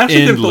 well, so I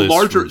actually think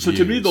reviews. So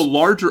to me, the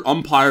larger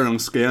umpiring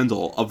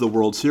scandal of the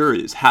World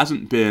Series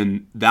hasn't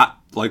been that,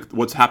 like,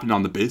 what's happened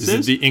on the bases.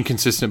 Is it the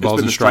inconsistent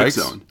balls and strikes?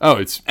 Zone. Oh,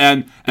 it's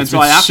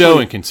so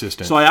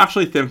inconsistent. So I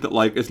actually think that,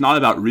 like, it's not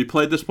about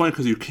replay at this point,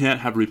 because you can't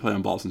have replay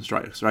on balls and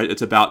strikes, right?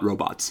 It's about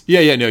robots. No,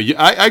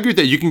 I agree with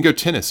that. You can go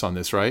tennis on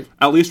this, right?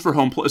 At least for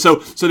home play. So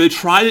they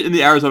tried it in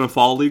the Arizona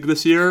Fall League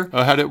this year.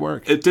 Oh, how did it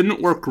work? It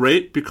didn't work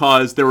great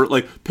because there were,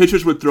 like,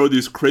 pitchers would throw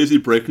these crazy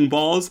breaking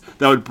balls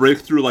that would break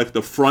through, like,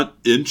 the front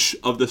inch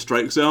of the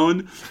strike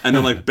zone and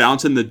then, like,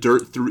 bounce in the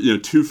dirt through,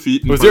 2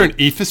 feet. Was there an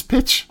ephus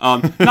pitch?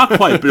 Not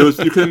quite, but it was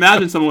you can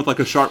imagine someone with like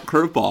a sharp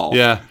curveball.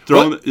 Yeah.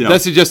 Throwing, Well,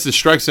 that suggests the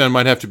strike zone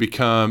might have to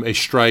become a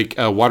strike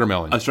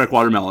watermelon. A strike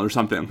watermelon or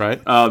something. Right?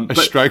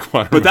 Strike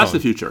watermelon. But that's the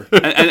future.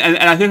 and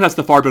I think that's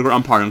the far bigger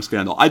umpiring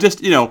scandal.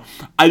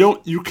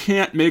 You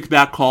can't make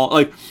that call.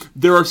 Like,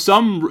 there are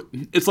some,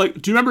 it's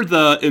like, do you remember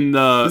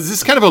Is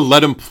this kind of a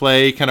let him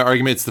play kind of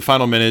argument? It's the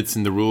final minutes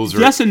and the rules are...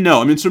 Yes and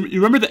no. I mean, so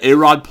you remember the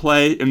A-Rod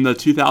play in the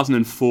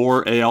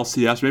 2004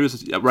 ALCS? Maybe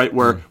it's right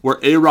where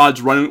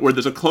A-Rod's running, where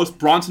there's a close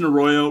Bronson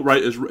Arroyo,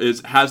 right,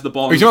 has the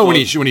ball. Are you talking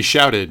about when he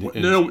shouted?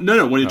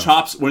 No. When he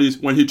chops, when he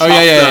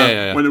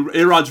chops, when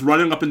A-Rod's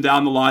running up and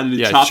down the line and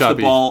he chops the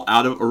ball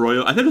out of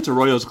Arroyo. I think it's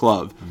Arroyo's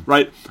glove,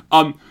 right?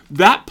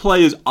 That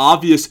play is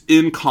obvious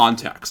in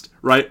context,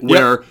 right?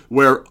 Where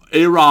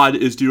A-Rod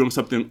is doing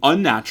something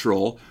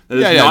unnatural. That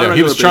is not a regular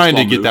he was trying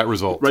to get move, that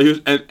result,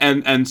 right?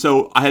 And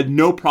so I had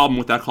no problem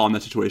with that call in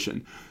that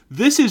situation.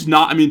 This is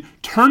not. I mean,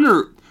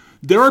 Turner.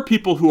 There are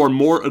people who are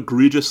more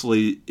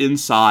egregiously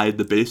inside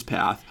the base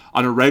path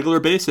on a regular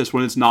basis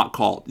when it's not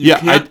called.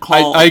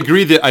 I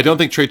agree that I don't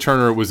think Trey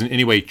Turner was in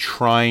any way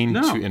trying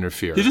to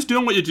interfere. He's just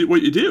doing what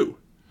you do.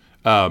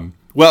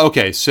 Well,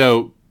 okay,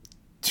 so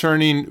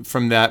turning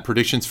from that,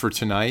 predictions for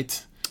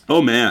tonight.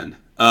 Oh man.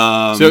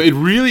 So it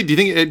really, do you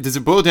think does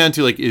it boil down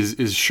to like is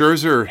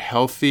Scherzer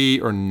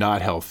healthy or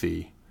not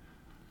healthy?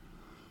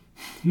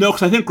 No,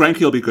 because I think Greinke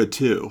will be good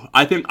too.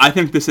 I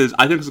think this is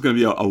going to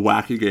be a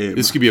wacky game.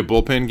 This could be a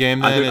bullpen game.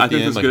 Then I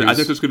think there's going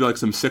to be like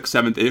some 6th,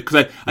 7th, 8th.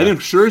 Because I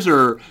think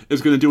Scherzer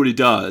is going to do what he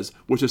does,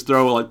 which is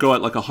go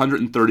at like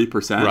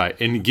 130%.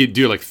 Right, and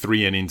do like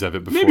 3 innings of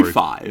it before. Maybe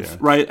 5,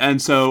 right? And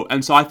so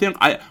I think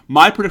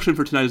my prediction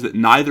for tonight is that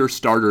neither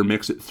starter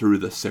makes it through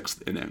the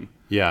 6th inning.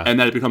 Yeah, and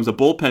that it becomes a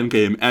bullpen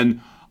game.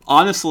 And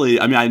honestly,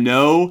 I mean, I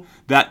know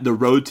that the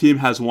road team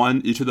has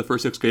won each of the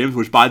first 6 games,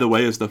 which, by the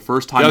way, is the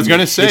first time. I was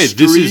going to say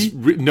this is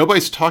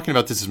nobody's talking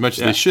about this as much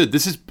as they should.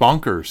 This is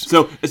bonkers.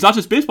 So it's not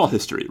just baseball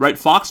history, right?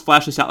 Fox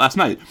flashed this out last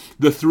night.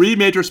 The 3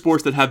 major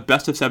sports that have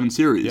best of 7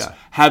 series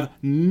have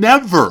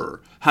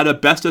never had a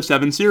best of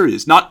 7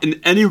 series, not in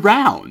any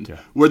round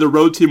where the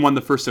road team won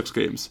the first 6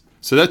 games.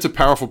 So that's a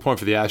powerful point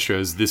for the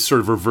Astros, this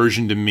sort of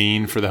reversion to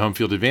mean for the home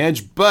field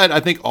advantage. But I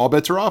think all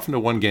bets are off into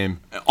one game.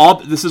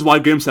 This is why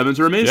Game 7s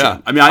are amazing.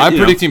 Yeah. I mean, I'm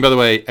predicting, by the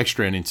way,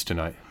 extra innings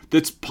tonight.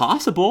 It's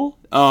possible.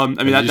 I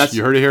mean,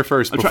 you heard it here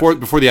first before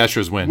the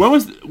Astros win. When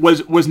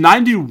was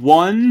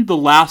 91 the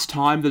last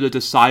time that a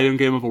deciding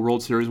game of a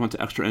World Series went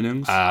to extra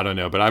innings? I don't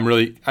know, but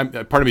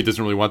part of me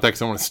doesn't really want that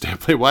because I want to stay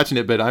up late watching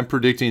it. But I'm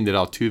predicting that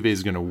Altuve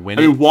is going to win.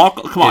 I mean, a World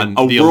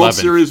 11th.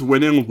 Series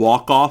winning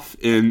walk off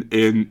in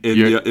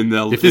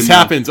the. If this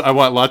happens, I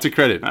want lots of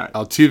credit. Right.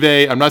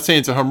 Altuve. I'm not saying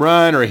it's a home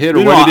run or a hit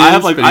or what it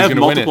is. I have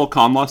multiple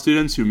comm law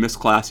students who missed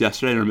class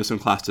yesterday and are missing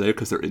class today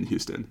because they're in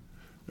Houston.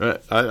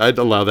 I'd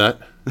allow that.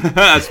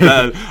 That's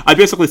bad. I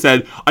basically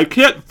said I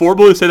can't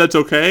formally say that's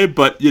okay,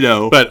 but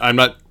But I'm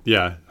not.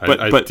 Yeah,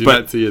 I do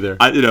not see you there.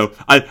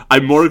 I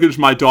mortgaged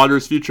my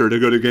daughter's future to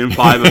go to Game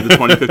 5 of the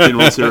 2015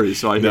 World Series.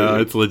 So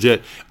it's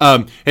legit.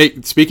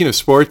 Hey, speaking of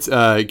sports,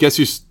 guess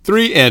who's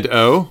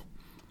 3-0?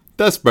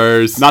 The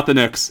Spurs. Not the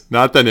Knicks.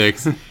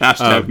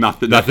 Hashtag not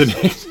the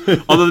Knicks.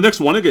 Although the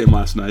Knicks won a game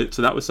last night,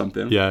 so that was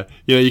something. Yeah,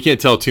 you can't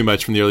tell too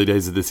much from the early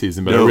days of the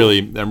season, but I'm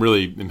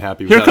really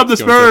happy. Here come the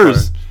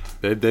Spurs.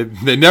 So they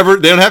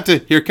don't have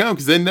to come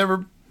because they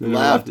never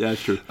left. Yeah,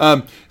 that's true.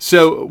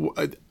 So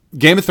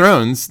Game of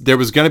Thrones, there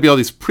was going to be all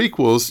these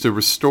prequels to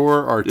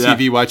restore our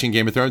TV watching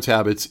Game of Thrones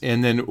habits,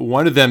 and then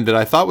one of them that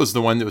I thought was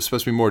the one that was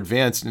supposed to be more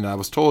advanced, and I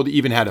was told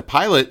even had a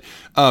pilot,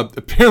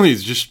 apparently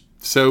is just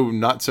so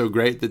not so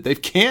great that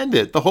they've canned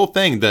it. The whole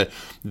thing,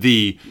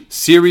 the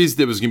series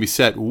that was going to be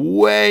set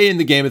way in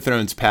the Game of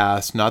Thrones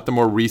past, not the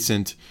more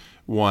recent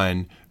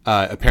one,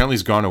 apparently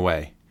has gone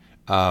away.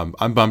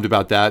 I'm bummed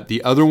about that.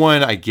 The other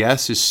one, I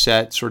guess, is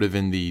set sort of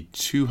in the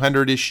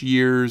 200-ish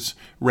years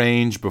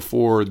range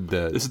before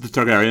the... This is the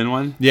Targaryen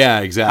one? Yeah,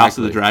 exactly. House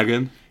of the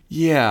Dragon?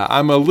 Yeah,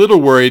 I'm a little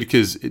worried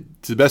because, to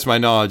the best of my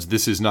knowledge,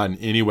 this is not in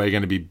any way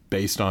going to be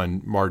based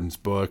on Martin's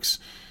books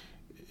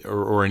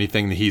or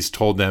anything that he's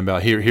told them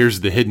about. Here's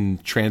the hidden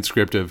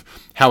transcript of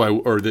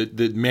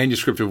the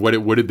manuscript of what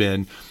it would have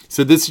been.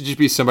 So this would just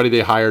be somebody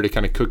they hire to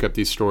kind of cook up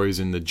these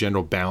stories in the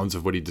general bounds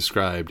of what he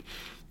described.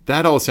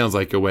 That all sounds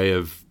like a way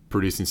of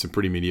producing some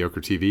pretty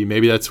mediocre TV.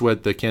 Maybe that's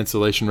what the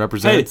cancellation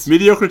represents. Hey,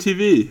 mediocre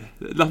TV.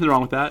 Nothing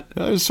wrong with that.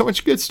 There's so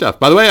much good stuff.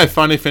 By the way, I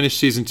finally finished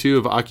season 2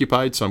 of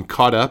Occupied, so I'm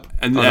caught up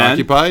on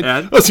Occupied.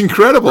 It's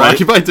incredible. Right?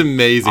 Occupied's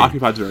amazing.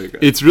 Occupied's very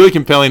good. It's really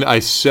compelling. I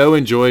so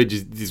enjoyed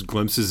these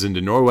glimpses into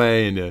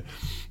Norway, and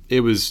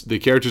the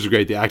characters are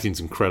great. The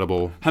acting's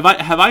incredible. Have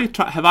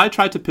I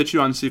tried to pitch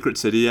you on Secret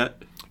City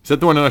yet? Is that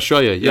the one in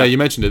Australia? Yeah, you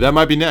mentioned it. That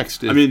might be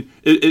next. I mean,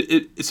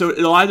 so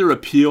it'll either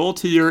appeal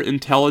to your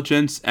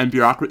intelligence and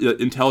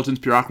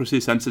bureaucracy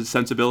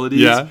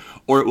sensibilities,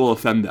 or it will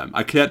offend them.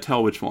 I can't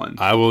tell which one.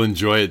 I will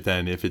enjoy it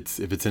then if it's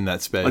in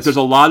that space. Like, there's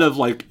a lot of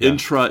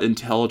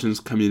intra-intelligence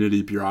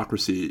community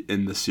bureaucracy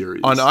in the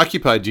series. On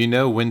Occupied, do you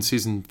know when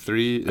season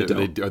 3? I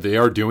don't. They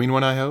are doing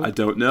one, I hope? I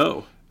don't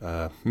know.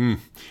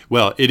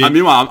 Well, it.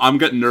 Meanwhile, I'm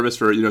getting nervous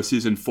for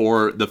season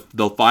 4,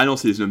 the final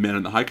season of Man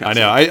in the High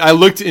Castle. I know. I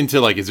looked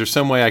into is there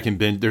some way I can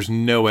binge? There's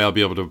no way I'll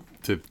be able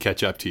to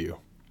catch up to you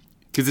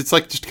because it's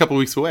just a couple of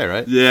weeks away,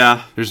 right?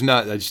 Yeah. There's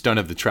not. I just don't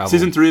have the travel.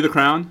 Season 3 of The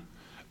Crown.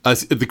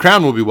 The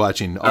Crown we'll be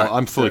watching. Right.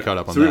 I'm fully caught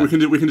up on so that. We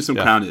can do some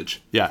Crownage.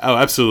 Yeah. Oh,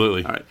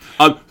 absolutely. All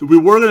right. We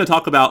were going to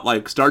talk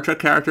about Star Trek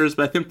characters,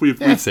 but I think we've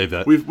save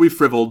that. We've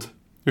frivoled.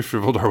 We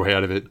frivoled our way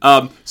out of it.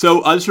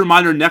 So just a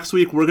reminder, next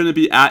week we're going to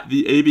be at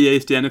the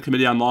ABA Standing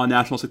Committee on Law and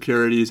National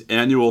Security's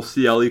annual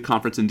CLE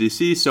conference in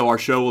D.C., so our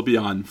show will be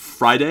on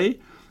Friday.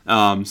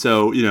 We'll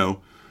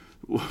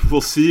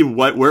see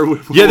where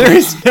there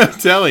is no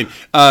telling.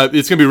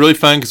 It's going to be really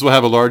fun because we'll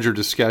have a larger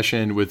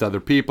discussion with other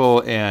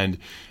people, and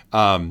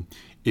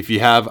if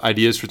you have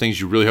ideas for things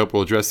you really hope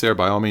we'll address there,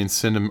 by all means,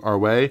 send them our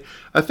way.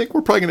 I think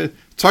we're probably going to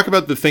talk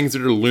about the things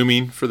that are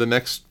looming for the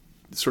next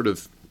sort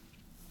of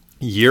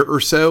year or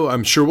so.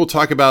 I'm sure we'll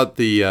talk about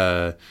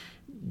the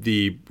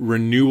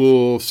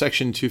renewal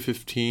Section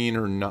 215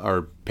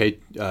 or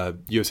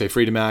USA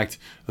Freedom Act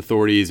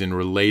authorities and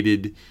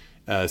related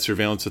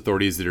surveillance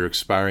authorities that are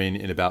expiring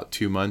in about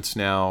 2 months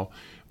now.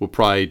 We'll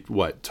probably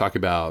talk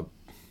about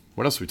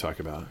what else do we talk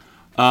about?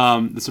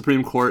 The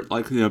Supreme Court,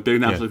 big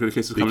national security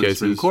cases coming to the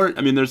Supreme Court.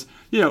 I mean, there's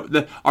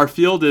our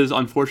field is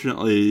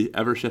unfortunately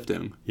ever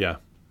shifting. Yeah,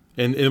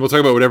 and we'll talk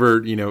about whatever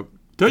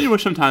Don't you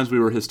wish sometimes we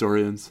were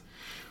historians?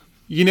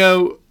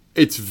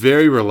 It's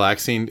very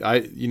relaxing.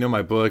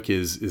 My book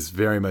is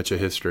very much a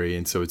history,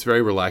 and so it's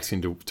very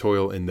relaxing to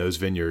toil in those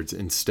vineyards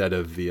instead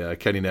of the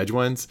cutting edge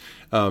ones.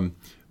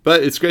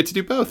 But it's great to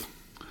do both.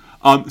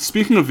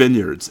 Speaking of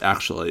vineyards,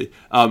 actually,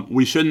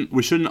 we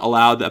shouldn't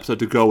allow the episode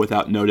to go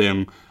without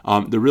noting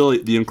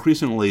the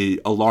increasingly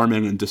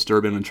alarming and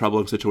disturbing and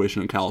troubling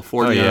situation in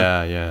California.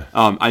 Oh, yeah.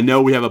 I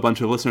know we have a bunch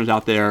of listeners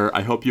out there.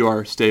 I hope you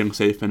are staying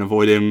safe and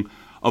avoiding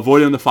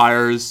the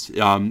fires.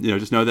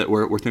 Just know that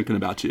we're thinking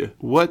about you.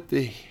 What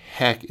the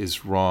heck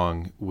is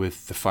wrong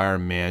with the fire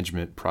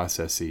management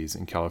processes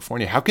in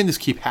California? How can this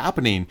keep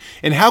happening?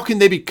 And how can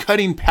they be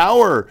cutting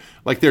power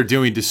like they're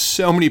doing to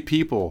so many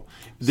people?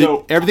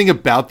 Everything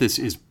about this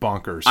is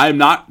bonkers. I'm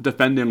not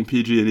defending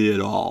PG&E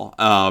at all.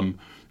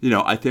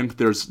 I think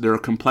there are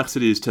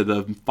complexities to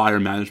the fire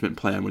management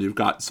plan when you've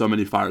got so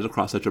many fires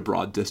across such a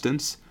broad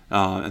distance.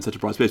 And such a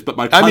broad space, but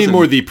I mean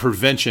more the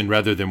prevention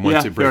rather than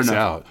once it breaks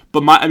out.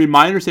 But my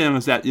understanding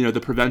is that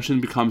the prevention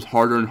becomes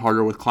harder and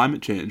harder with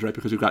climate change, right?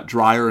 Because you've got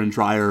drier and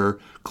drier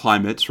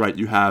climates, right?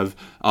 You have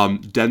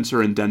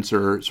denser and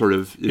denser sort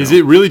of. Is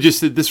it really just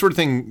that this sort of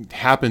thing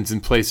happens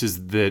in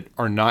places that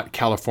are not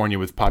California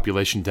with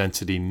population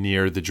density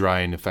near the dry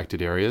and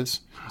affected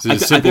areas? Is it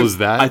as simple as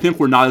that? I think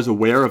we're not as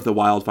aware of the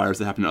wildfires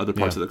that happen in other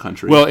parts of the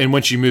country. Well, and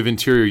once you move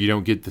interior, you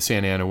don't get the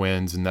Santa Ana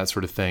winds and that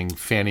sort of thing,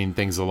 fanning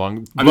things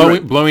along,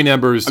 blowing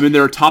embers. I mean,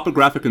 there are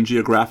topographic and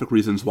geographic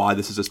reasons why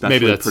this is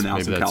especially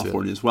pronounced in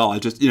California as well. I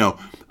just,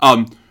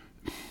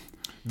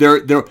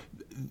 there.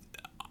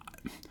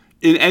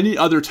 In any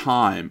other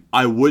time,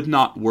 I would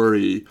not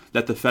worry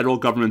that the federal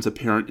government's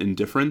apparent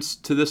indifference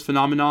to this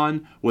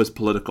phenomenon was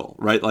political,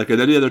 right? Like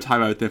at any other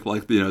time, I would think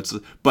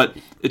but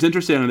it's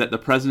interesting that the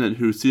president,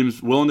 who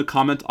seems willing to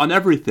comment on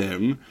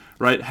everything,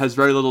 right, has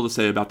very little to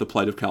say about the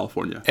plight of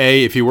California.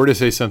 A, if he were to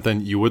say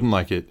something, you wouldn't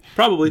like it.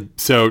 Probably.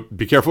 So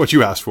be careful what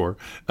you ask for.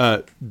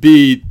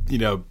 B,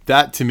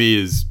 that to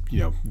me is,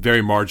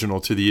 very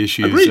marginal to the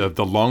issues Agreed. Of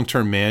the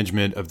long-term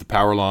management of the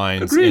power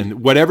lines. Agreed.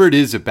 And whatever it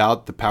is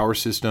about the power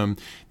system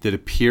that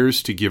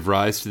appears to give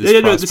rise to this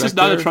prospect. This is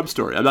not a Trump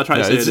story. I'm not trying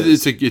to say it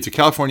is. It's a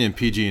California and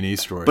PG&E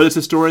story. But it's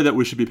a story that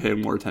we should be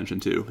ping more attention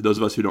to, those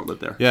of us who don't live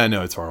there. Yeah,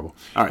 no, it's horrible.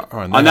 All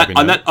right. On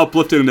that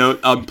uplifting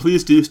note,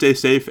 please do stay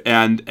safe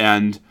and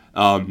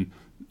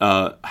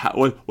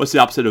what's the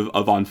opposite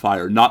of on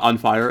fire? Not on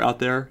fire out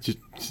there? Just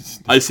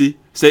icy.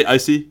 Stay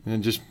icy.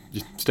 And just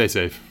stay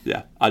safe.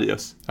 Yeah.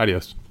 Adios.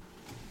 Adios.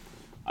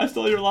 I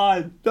stole your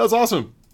line. That was awesome.